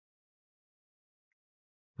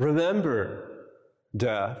 Remember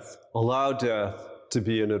death, allow death to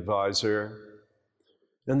be an advisor,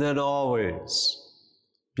 and then always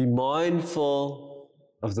be mindful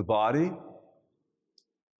of the body,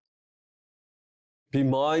 be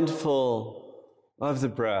mindful of the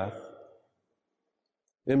breath,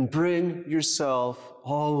 and bring yourself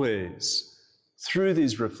always through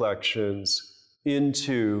these reflections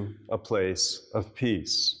into a place of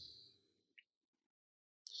peace.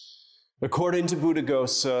 According to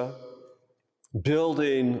Buddhaghosa,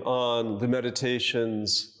 building on the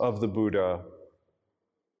meditations of the Buddha,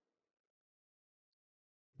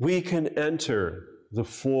 we can enter the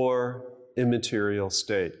four immaterial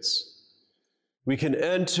states. We can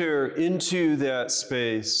enter into that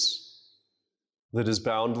space that is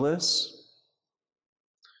boundless.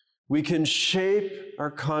 We can shape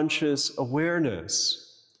our conscious awareness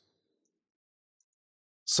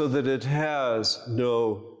so that it has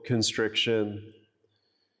no constriction.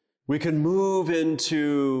 We can move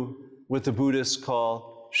into what the Buddhists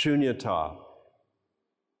call shunyata,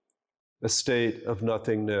 a state of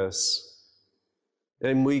nothingness.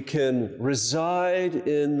 And we can reside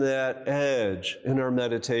in that edge in our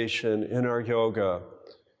meditation, in our yoga,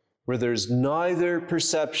 where there's neither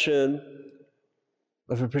perception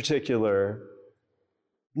of a particular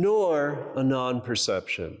nor a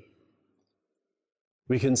non-perception.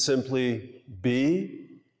 We can simply be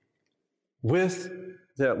with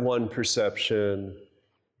that one perception,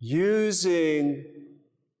 using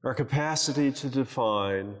our capacity to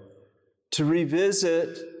define, to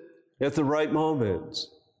revisit at the right moment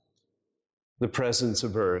the presence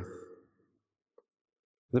of earth,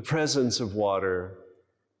 the presence of water,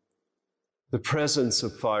 the presence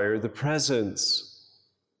of fire, the presence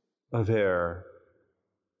of air,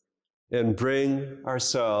 and bring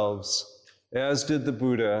ourselves, as did the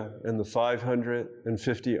Buddha and the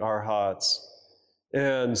 550 arhats,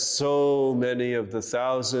 and so many of the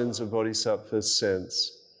thousands of bodhisattvas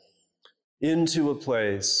since, into a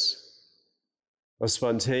place of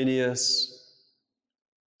spontaneous,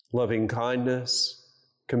 loving kindness,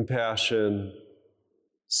 compassion,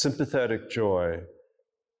 sympathetic joy,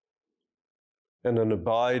 and an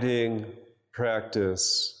abiding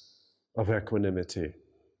practice of equanimity.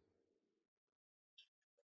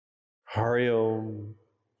 Hari Om,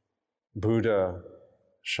 Buddha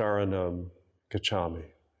Sharanam Gacchami.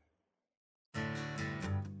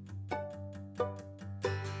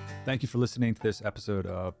 Thank you for listening to this episode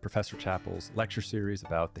of Professor Chapple's lecture series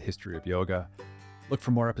about the history of yoga. Look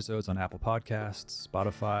for more episodes on Apple Podcasts,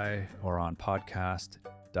 Spotify, or on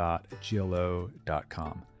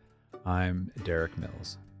podcast.glo.com. I'm Derek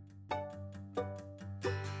Mills.